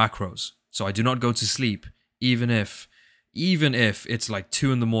hit my macros. So I do not go to sleep, even if it's like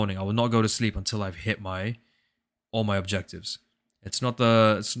 2 in the morning. I will not go to sleep until I've hit all my objectives. It's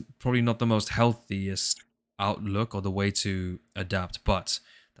probably not the most healthiest outlook or the way to adapt, but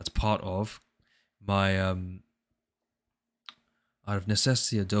that's part of my out of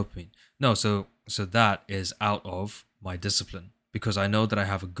necessity or dopamine. No, so that is out of my discipline because I know that I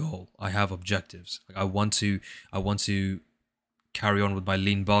have a goal. I have objectives. Like I want to carry on with my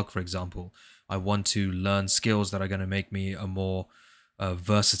lean bulk, for example. I want to learn skills that are going to make me a more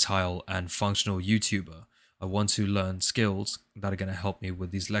versatile and functional YouTuber. I want to learn skills that are going to help me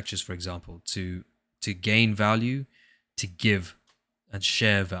with these lectures, for example, to gain value, to give and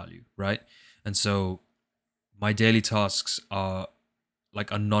share value, right? And so my daily tasks are like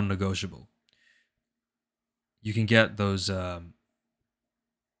a non-negotiable. You can get those.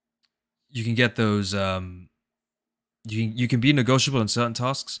 You can get those. You can be negotiable in certain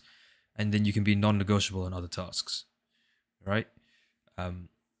tasks, and then you can be non-negotiable in other tasks, right? Um,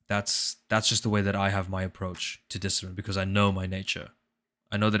 that's just the way that I have my approach to discipline because I know my nature.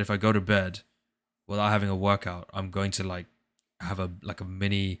 I know that if I go to bed without having a workout, I'm going to like have a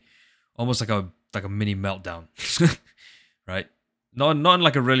mini, almost like a mini meltdown, right? Not in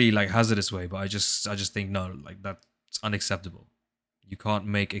like a really like hazardous way, but I just think no, like that's unacceptable. You can't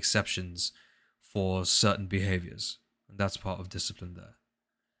make exceptions for certain behaviors, and that's part of discipline there.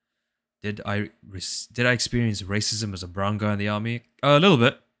 Did I experience racism as a brown guy in the army? A little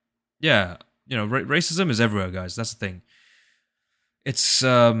bit. Yeah, racism is everywhere, guys. That's the thing. It's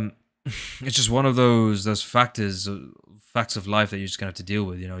it's just one of those facts of life that you're just gonna have to deal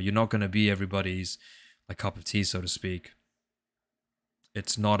with. You're not gonna be everybody's like cup of tea, so to speak.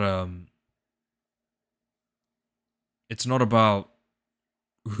 It's not it's not about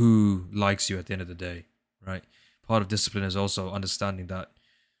who likes you at the end of the day, right? Part of discipline is also understanding that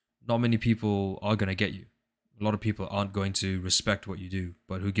not many people are gonna get you. A lot of people aren't going to respect what you do,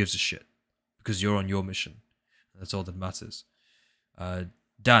 but who gives a shit? Because you're on your mission. That's all that matters. Uh,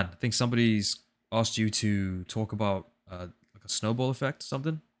 Dan, I think somebody's asked you to talk about like a snowball effect, or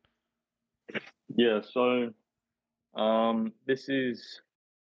something. Yeah, so this is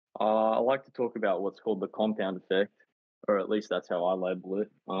I like to talk about what's called the compound effect, or at least that's how I label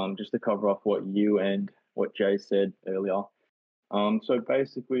it. Just to cover off what you and what Jay said earlier. So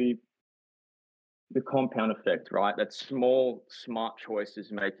basically, the compound effect, right? That small, smart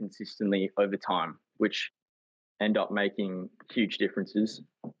choices made consistently over time, which end up making huge differences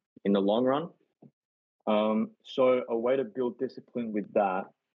in the long run. So a way to build discipline with that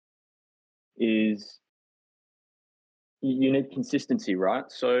is you need consistency, right?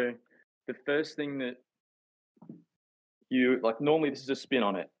 So the first thing that you like normally this is a spin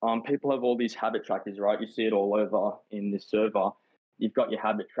on it. People have all these habit trackers, right? You see it all over in this server. You've got your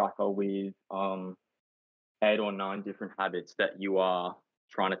habit tracker with 8 or 9 different habits that you are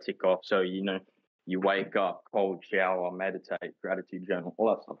trying to tick off. So you wake up, cold shower, meditate, gratitude journal,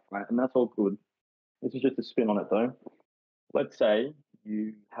 all that stuff, right? And that's all good. This is just a spin on it though. Let's say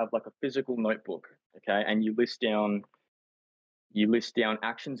you have like a physical notebook, okay, and you list down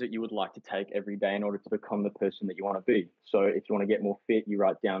actions that you would like to take every day in order to become the person that you want to be. So if you want to get more fit, you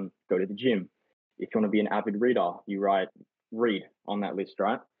write down go to the gym. If you want to be an avid reader, you write read on that list,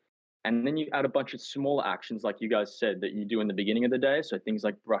 right? And then you add a bunch of smaller actions, like you guys said, that you do in the beginning of the day. So things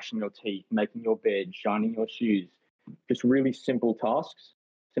like brushing your teeth, making your bed, shining your shoes, just really simple tasks,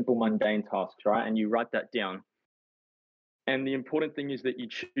 simple mundane tasks, right? And you write that down. And the important thing is that you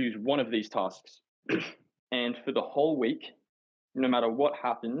choose one of these tasks. And for the whole week, no matter what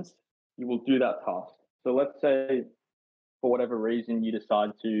happens, you will do that task. So let's say for whatever reason you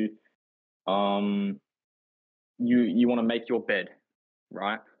decide to you want to make your bed,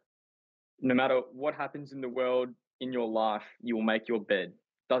 right? No matter what happens in the world, in your life, you will make your bed.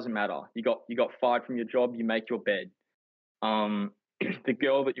 Doesn't matter. You got fired from your job, you make your bed. the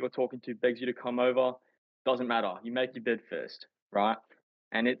girl that you're talking to begs you to come over, doesn't matter. You make your bed first, right?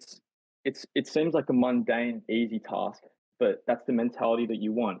 And it seems like a mundane, easy task, but that's the mentality that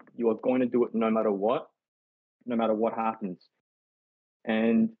you want. You are going to do it no matter what happens.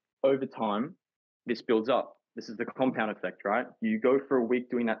 And over time, this builds up. This is the compound effect, right? You go for a week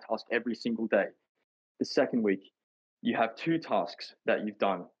doing that task every single day. The second week, you have 2 tasks that you've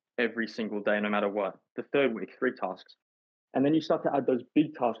done every single day, no matter what. The third week, 3 tasks. And then you start to add those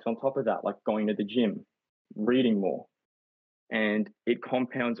big tasks on top of that, like going to the gym, reading more. And it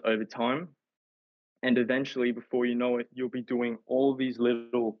compounds over time. And eventually, before you know it, you'll be doing all these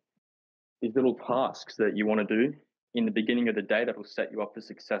little tasks that you want to do in the beginning of the day that will set you up for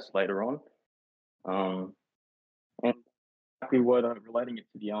success later on. And exactly what relating it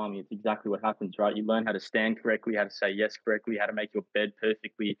to the army, it's exactly what happens, right? You learn how to stand correctly, how to say yes correctly, how to make your bed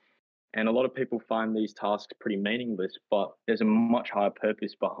perfectly. And a lot of people find these tasks pretty meaningless, but there's a much higher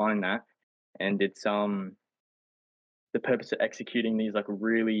purpose behind that. And it's the purpose of executing these like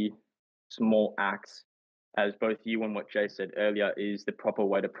really small acts, as both you and what Jay said earlier, is the proper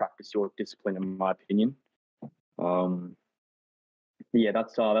way to practice your discipline, in my opinion. Yeah,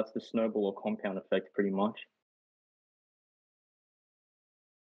 that's the snowball or compound effect, pretty much.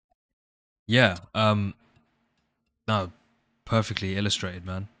 Yeah. No, perfectly illustrated,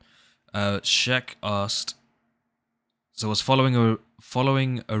 man. Shek asked, so was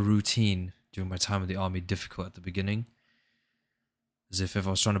following a routine during my time in the army difficult at the beginning? As if I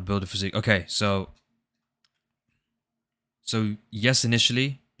was trying to build a physique. Okay, so yes,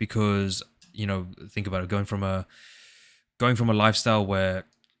 initially, because think about it, going from a lifestyle where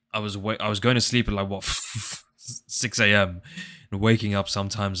I was going to sleep at like what 6 a.m. and waking up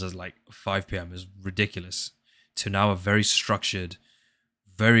sometimes at like 5 p.m. is ridiculous, to now a very structured,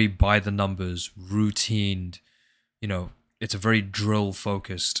 very by the numbers, routined, it's a very drill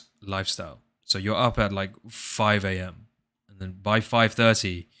focused lifestyle. So you're up at like 5 a.m. and then by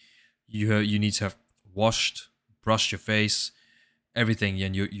 5:30 you need to have washed, brushed your face, everything,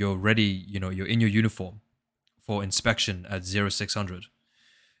 and you're ready, you're in your uniform for inspection at 0600.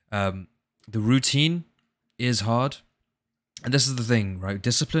 The routine is hard. And this is the thing, right?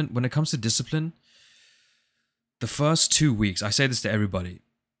 Discipline, when it comes to discipline, the first 2 weeks, I say this to everybody,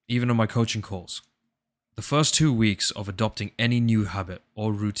 even on my coaching calls, the first 2 weeks of adopting any new habit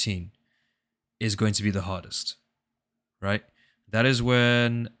or routine is going to be the hardest, right? That is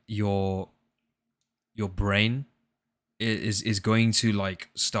when your brain is going to like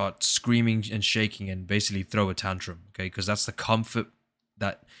start screaming and shaking and basically throw a tantrum, okay? Because that's the comfort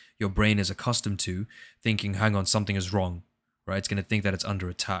that your brain is accustomed to, thinking, hang on, something is wrong, right? It's going to think that it's under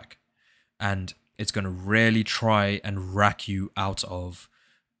attack, and it's going to really try and rack you out of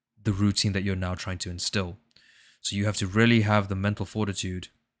the routine that you're now trying to instill. So you have to really have the mental fortitude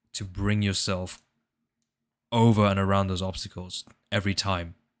to bring yourself over and around those obstacles every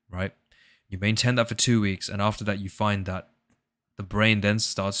time, right? You maintain that for 2 weeks, and after that, you find that the brain then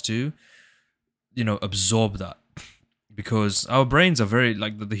starts to, absorb that, because our brains are very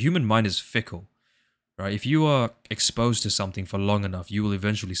like the human mind is fickle, right? If you are exposed to something for long enough, you will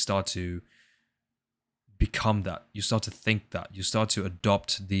eventually start to become that. You start to think that. You start to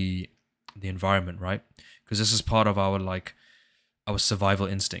adopt the environment, right? Because this is part of our survival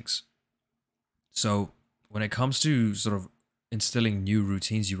instincts. So when it comes to sort of instilling new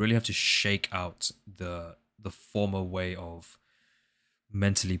routines, you really have to shake out the former way of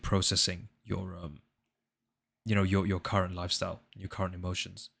mentally processing your your current lifestyle, your current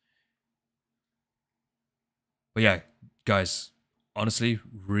emotions. But yeah, guys, honestly,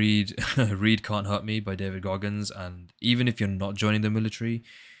 read read Can't Hurt Me by David Goggins, and even if you're not joining the military,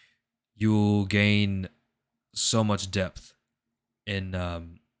 you'll gain so much depth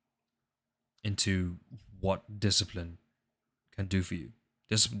in into what discipline can do for you.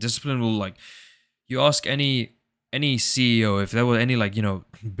 Discipline will, like, you ask any CEO, if there were any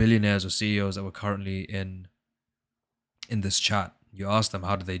billionaires or CEOs that were currently in this chat, you ask them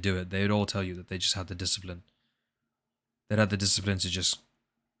how did they do it, they would all tell you that they just had the discipline. They had the discipline to just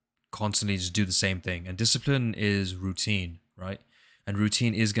constantly just do the same thing. And discipline is routine, right? And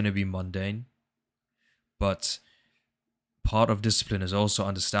routine is going to be mundane, but part of discipline is also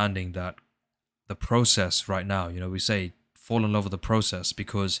understanding that the process right now, we say fall in love with the process,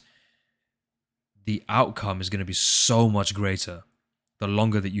 because the outcome is going to be so much greater the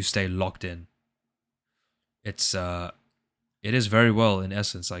longer that you stay locked in. It is very well, in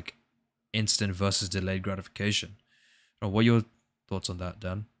essence, like instant versus delayed gratification. What are your thoughts on that,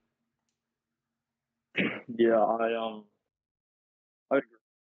 Dan? Yeah, I agree.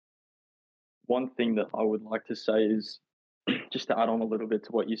 One thing that I would like to say is just to add on a little bit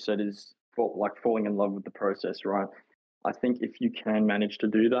to what you said is for like falling in love with the process, right? I think if you can manage to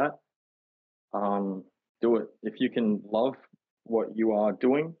do that, um, do it. If you can love what you are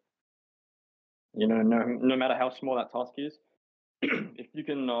doing, no matter how small that task is, if you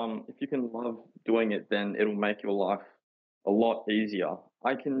can love doing it, then it'll make your life a lot easier.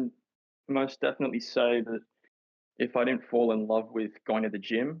 I can most definitely say that if I didn't fall in love with going to the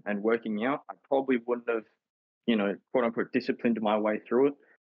gym and working out, I probably wouldn't have, quote unquote, disciplined my way through it.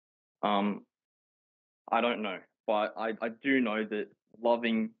 Um, I don't know, but I do know that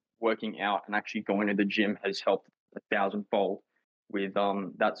loving working out and actually going to the gym has helped a thousandfold with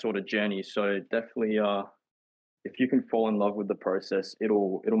that sort of journey. So definitely, if you can fall in love with the process,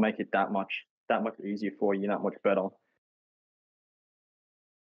 it'll make it that much easier for you, that much better.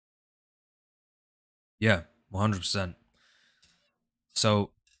 Yeah, 100%. So,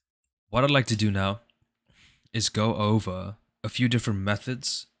 what I'd like to do now is go over a few different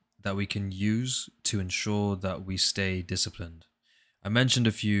methods that we can use to ensure that we stay disciplined. I mentioned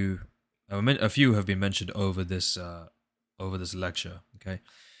a few. A few have been mentioned over this lecture. Okay,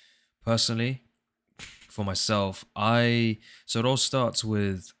 personally, for myself, I so it all starts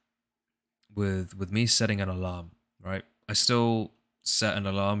with me setting an alarm. Right, I still set an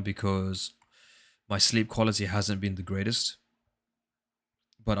alarm because my sleep quality hasn't been the greatest,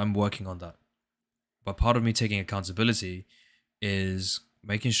 but I'm working on that. But part of me taking accountability is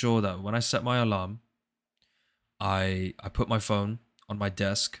making sure that when I set my alarm, I put my phone on my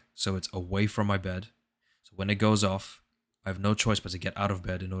desk so it's away from my bed. So when it goes off, I have no choice but to get out of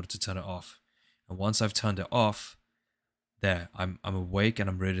bed in order to turn it off. And once I've turned it off, there, I'm awake and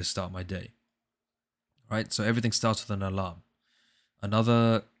I'm ready to start my day. Right? So everything starts with an alarm.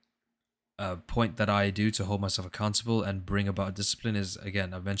 Another point that I do to hold myself accountable and bring about discipline is,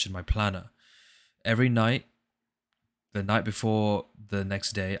 again, I've mentioned my planner. Every night, the night before the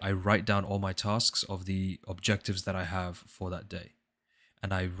next day, I write down all my tasks of the objectives that I have for that day.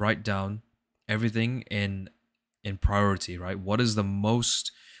 And I write down everything in priority, right? What's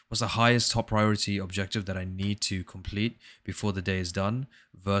the highest top priority objective that I need to complete before the day is done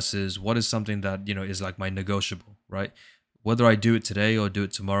versus what is something that, is like my negotiable, right? Whether I do it today or do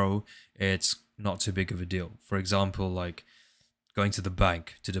it tomorrow, it's not too big of a deal. For example, like going to the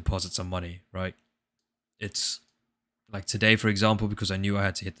bank to deposit some money, right? It's like today, for example, because I knew I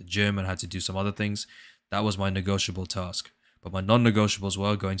had to hit the gym and had to do some other things, that was my negotiable task. But my non-negotiables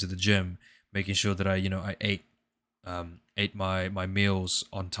were going to the gym, making sure that I ate my meals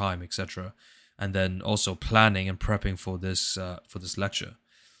on time, etc. And then also planning and prepping for this lecture,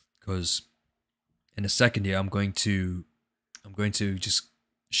 because in the second year I'm going to just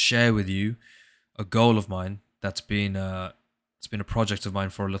share with you a goal of mine that's been it's been a project of mine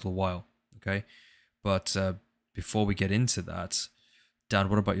for a little while. Okay, but before we get into that, Dan,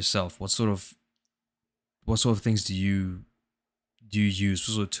 what about yourself? What sort of things do you use?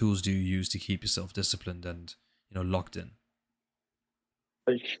 What sort of tools do you use to keep yourself disciplined and locked in?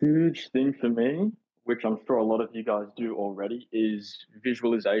 A huge thing for me, which I'm sure a lot of you guys do already, is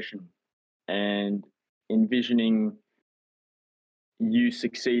visualization and envisioning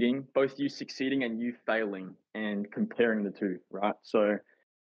both you succeeding and you failing, and comparing the two, right? So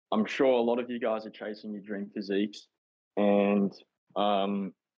I'm sure a lot of you guys are chasing your dream physiques, and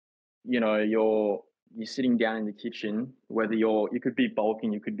um, you're sitting down in the kitchen, whether you could be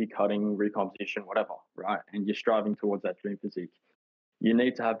bulking, you could be cutting, recomposition, whatever, right? And you're striving towards that dream physique. You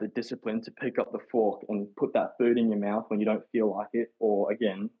need to have the discipline to pick up the fork and put that food in your mouth when you don't feel like it, or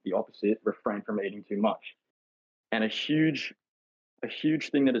again, the opposite, refrain from eating too much. And a huge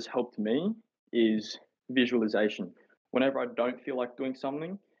thing that has helped me is visualization. Whenever I don't feel like doing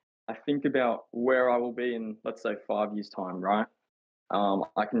something, I think about where I will be in, let's say, 5 years' time, right?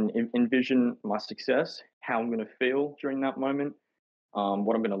 I can envision my success, how I'm going to feel during that moment,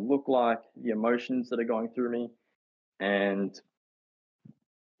 what I'm going to look like, the emotions that are going through me, and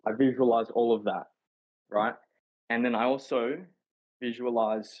I visualize all of that, right? And then I also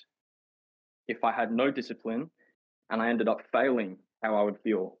visualize if I had no discipline and I ended up failing, how I would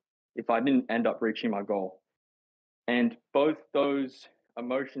feel if I didn't end up reaching my goal. And both those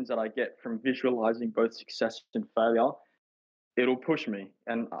emotions that I get from visualizing both success and failure, it'll push me,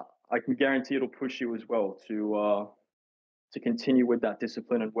 and I can guarantee it'll push you as well to continue with that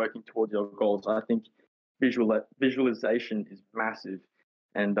discipline and working towards your goals. I think visualization is massive,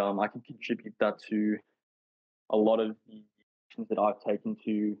 and I can contribute that to a lot of the actions that I've taken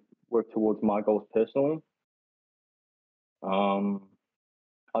to work towards my goals personally. Um,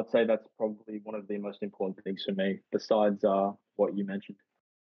 I'd say that's probably one of the most important things for me, besides what you mentioned.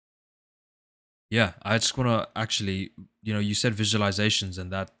 Yeah, I just want to actually, you said visualizations,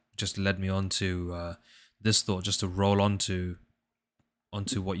 and that just led me on to this thought, just to roll onto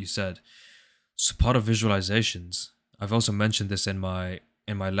what you said. So part of visualizations, I've also mentioned this in my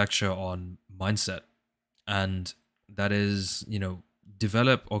lecture on mindset, and that is,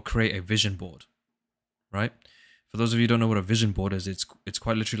 develop or create a vision board, right? For those of you who don't know what a vision board is, it's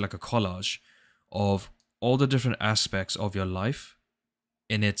quite literally like a collage of all the different aspects of your life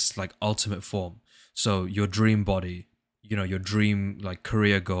in its like ultimate form. So your dream body, your dream like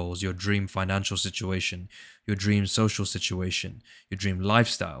career goals, your dream financial situation, your dream social situation, your dream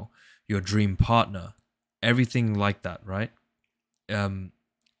lifestyle, your dream partner, everything like that, right? Um,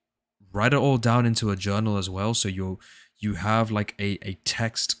 Write it all down into a journal as well, so you have like a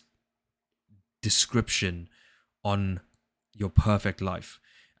text description on your perfect life.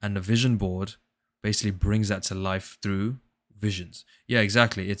 And the vision board basically brings that to life through visions. Yeah,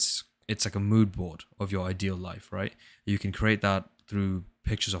 exactly. It's like a mood board of your ideal life, right? You can create that through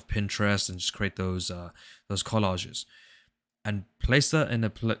pictures of Pinterest and just create those collages and place that in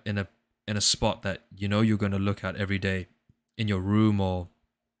a spot that you're going to look at every day in your room or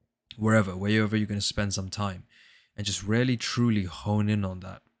wherever you're going to spend some time, and just really truly hone in on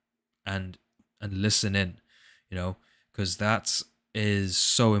that and listen in, you know, because that is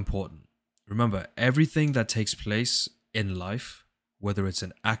so important. Remember, everything that takes place in life, whether it's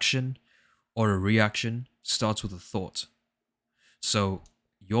an action or a reaction, starts with a thought. So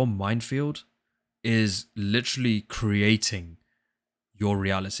your mind field is literally creating your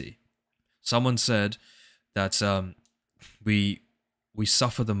reality. Someone said that we we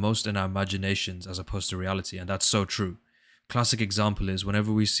suffer the most in our imaginations as opposed to reality, and that's so true. Classic example is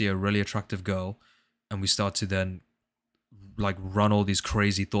whenever we see a really attractive girl and we start to then like run all these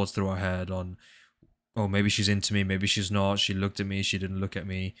crazy thoughts through our head on, oh, maybe she's into me, maybe she's not, she looked at me, she didn't look at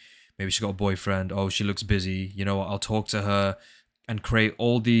me, maybe she got a boyfriend, oh, she looks busy, you know what, I'll talk to her, and create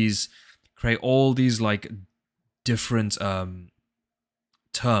all these like different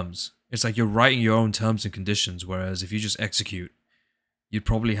terms. It's like you're writing your own terms and conditions, whereas if you just execute, you'd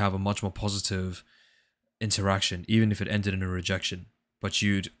probably have a much more positive interaction, even if it ended in a rejection. But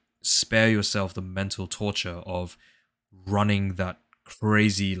you'd spare yourself the mental torture of running that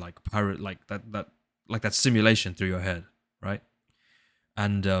crazy like pirate like that simulation through your head, right?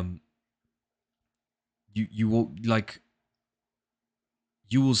 And you will like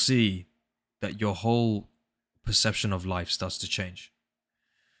you will see that your whole perception of life starts to change.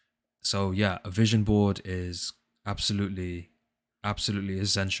 So yeah, a vision board is absolutely absolutely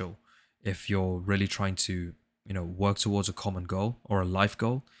essential if you're really trying to, work towards a common goal or a life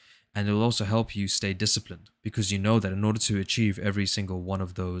goal. And it'll also help you stay disciplined because you know that in order to achieve every single one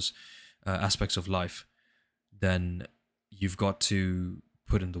of those aspects of life, then you've got to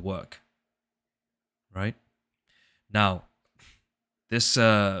put in the work, right? Now, this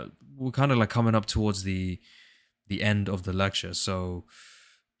we're kind of like coming up towards the end of the lecture. So,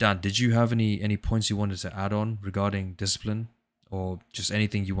 Dan, did you have any points you wanted to add on regarding discipline, or just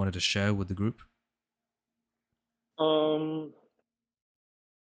anything you wanted to share with the group? Um,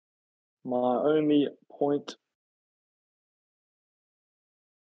 my only point,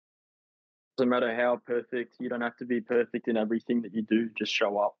 doesn't matter how perfect, you don't have to be perfect in everything that you do, just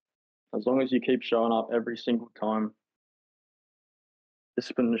show up. As long as you keep showing up every single time,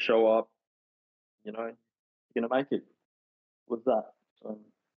 discipline to show up, you're gonna make it with that. So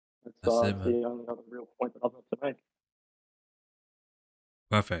That's it, that's man. the only other real point that I've got to make.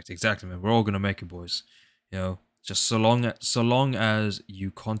 Perfect. Exactly, man. We're all gonna make it, boys. Just so long as you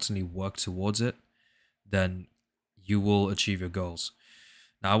constantly work towards it, then you will achieve your goals.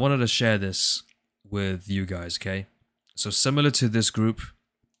 Now, I wanted to share this with you guys, okay? So similar to this group,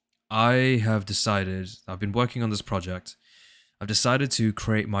 I have decided, I've been working on this project. I've decided to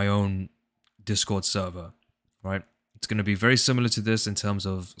create my own Discord server, right? It's going to be very similar to this in terms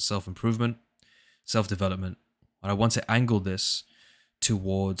of self-improvement, self-development. And I want to angle this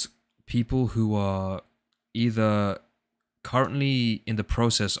towards people who are either currently in the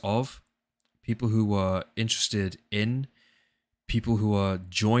process of, people who are interested in, people who are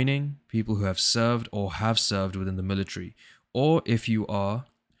joining, people who have served or have served within the military, or if you are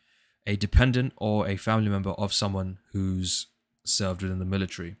a dependent or a family member of someone who's served within the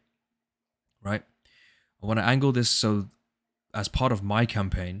military, right? I want to angle this so as part of my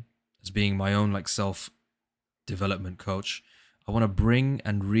campaign, as being my own like self development coach, I want to bring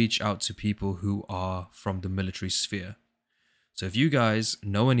and reach out to people who are from the military sphere. So if you guys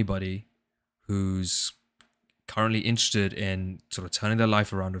know anybody who's currently interested in sort of turning their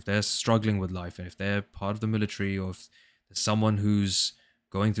life around, if they're struggling with life, and if they're part of the military, or if there's someone who's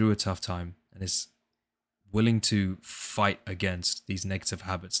going through a tough time, and is willing to fight against these negative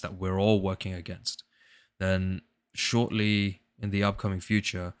habits that we're all working against, then shortly in the upcoming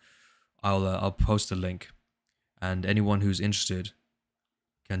future, I'll post a link, and anyone who's interested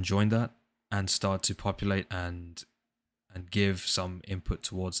can join that and start to populate and give some input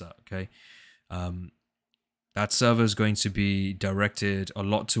towards that. Okay, that server is going to be directed a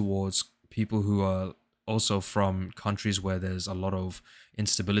lot towards people who are also from countries where there's a lot of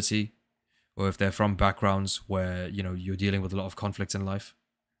instability, or if they're from backgrounds where you're dealing with a lot of conflict in life.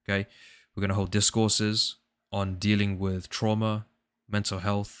 Okay, we're going to hold discourses on dealing with trauma, mental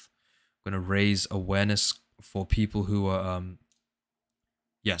health. We're going to raise awareness for people who are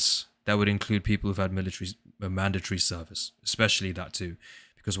yes, that would include people who've had mandatory service, especially that too,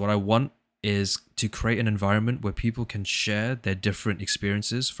 because what I want is to create an environment where people can share their different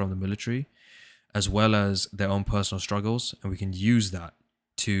experiences from the military, as well as their own personal struggles, and we can use that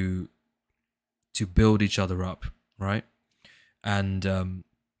to build each other up, right? And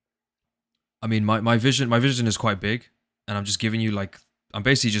I mean, my vision is quite big, and I'm just giving you I'm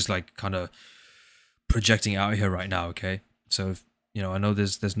basically just kind of projecting out here right now. Okay, so if, I know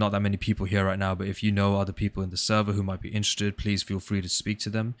there's not that many people here right now, but if you know other people in the server who might be interested, please feel free to speak to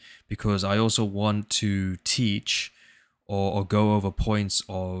them, because I also want to teach or go over points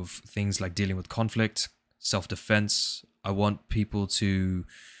of things like dealing with conflict, self-defense. I want people who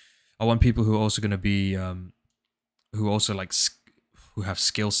are also going to be who also who have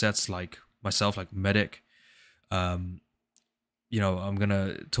skill sets like myself, like medic. I'm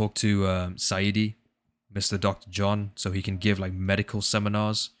gonna talk to Saidi, Mr. Dr. John, so he can give medical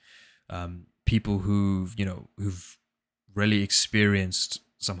seminars. People who've really experienced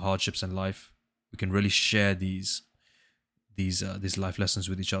some hardships in life. We can really share these life lessons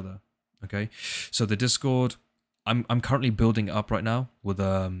with each other. Okay, so the Discord, I'm currently building up right now with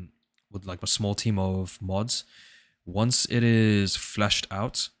a small team of mods. Once it is fleshed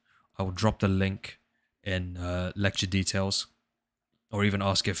out, I will drop the link in lecture details, or even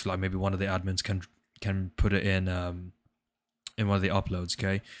ask if maybe one of the admins can put it in one of the uploads.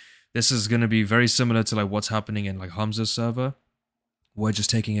 Okay, this is going to be very similar to what's happening in Hamza's server. We're just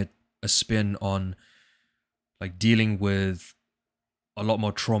taking a spin on dealing with a lot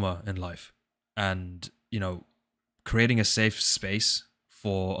more trauma in life, and creating a safe space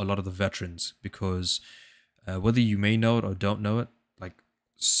for a lot of the veterans, because whether you may know it or don't know it,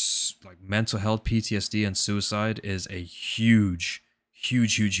 mental health, PTSD, and suicide is a huge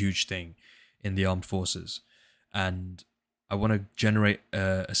thing in the armed forces, and I want to generate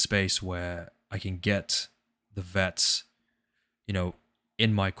a space where I can get the vets,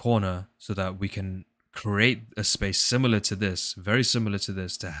 in my corner, so that we can create a space similar to this, very similar to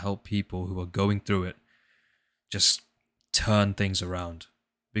this, to help people who are going through it just turn things around.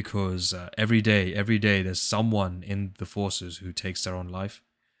 Because every day there's someone in the forces who takes their own life,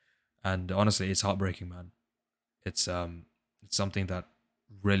 and honestly, it's heartbreaking, man. It's something that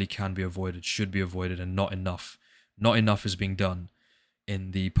really can be avoided, should be avoided, and not enough is being done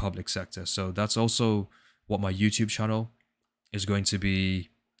in the public sector. So that's also what my YouTube channel is going to be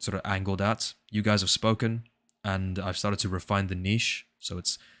sort of angled at. You guys have spoken, and I've started to refine the niche. So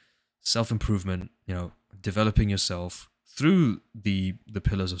it's self-improvement, developing yourself through the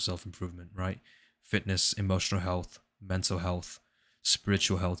pillars of self-improvement, right? Fitness, emotional health, mental health,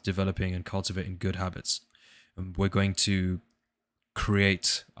 spiritual health, developing and cultivating good habits. And we're going to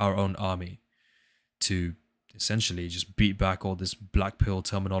create our own army to essentially just beat back all this black pill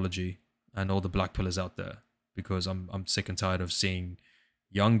terminology and all the black pillars out there, because I'm sick and tired of seeing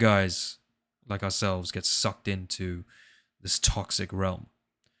young guys like ourselves get sucked into this toxic realm.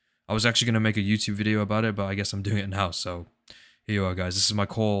 I was actually going to make a YouTube video about it, but I guess I'm doing it now. So here you are, guys. This is my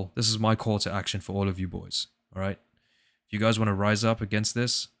call. This is my call to action for all of you boys. All right. If you guys want to rise up against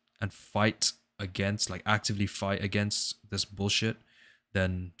this and fight against, actively fight against this bullshit,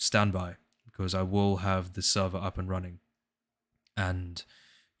 then stand by, because I will have the server up and running, and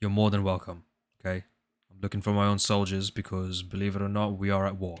you're more than welcome. Okay. I'm looking for my own soldiers, because believe it or not, we are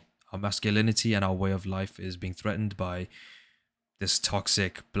at war. Our masculinity and our way of life is being threatened by this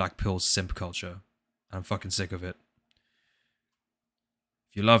toxic black pill simp culture. I'm fucking sick of it.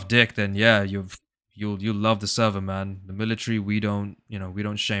 If you love dick, then yeah, you'll love the server, man. The military, we don't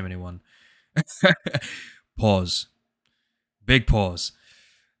shame anyone. Pause. Big pause.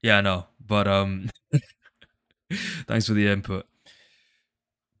 Yeah, I know, but thanks for the input.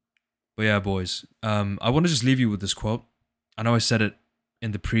 But yeah, boys, I want to just leave you with this quote. I know I said it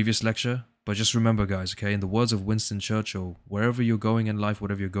in the previous lecture, but just remember, guys, okay, in the words of Winston Churchill, wherever you're going in life,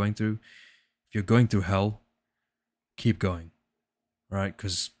 whatever you're going through, if you're going through hell, keep going, right?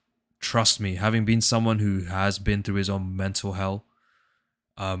 Because trust me, having been someone who has been through his own mental hell,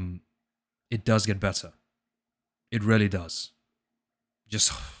 it does get better. It really does.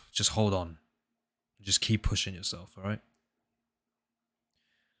 Just hold on. Just keep pushing yourself, all right?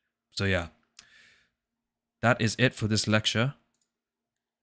 So yeah, that is it for this lecture.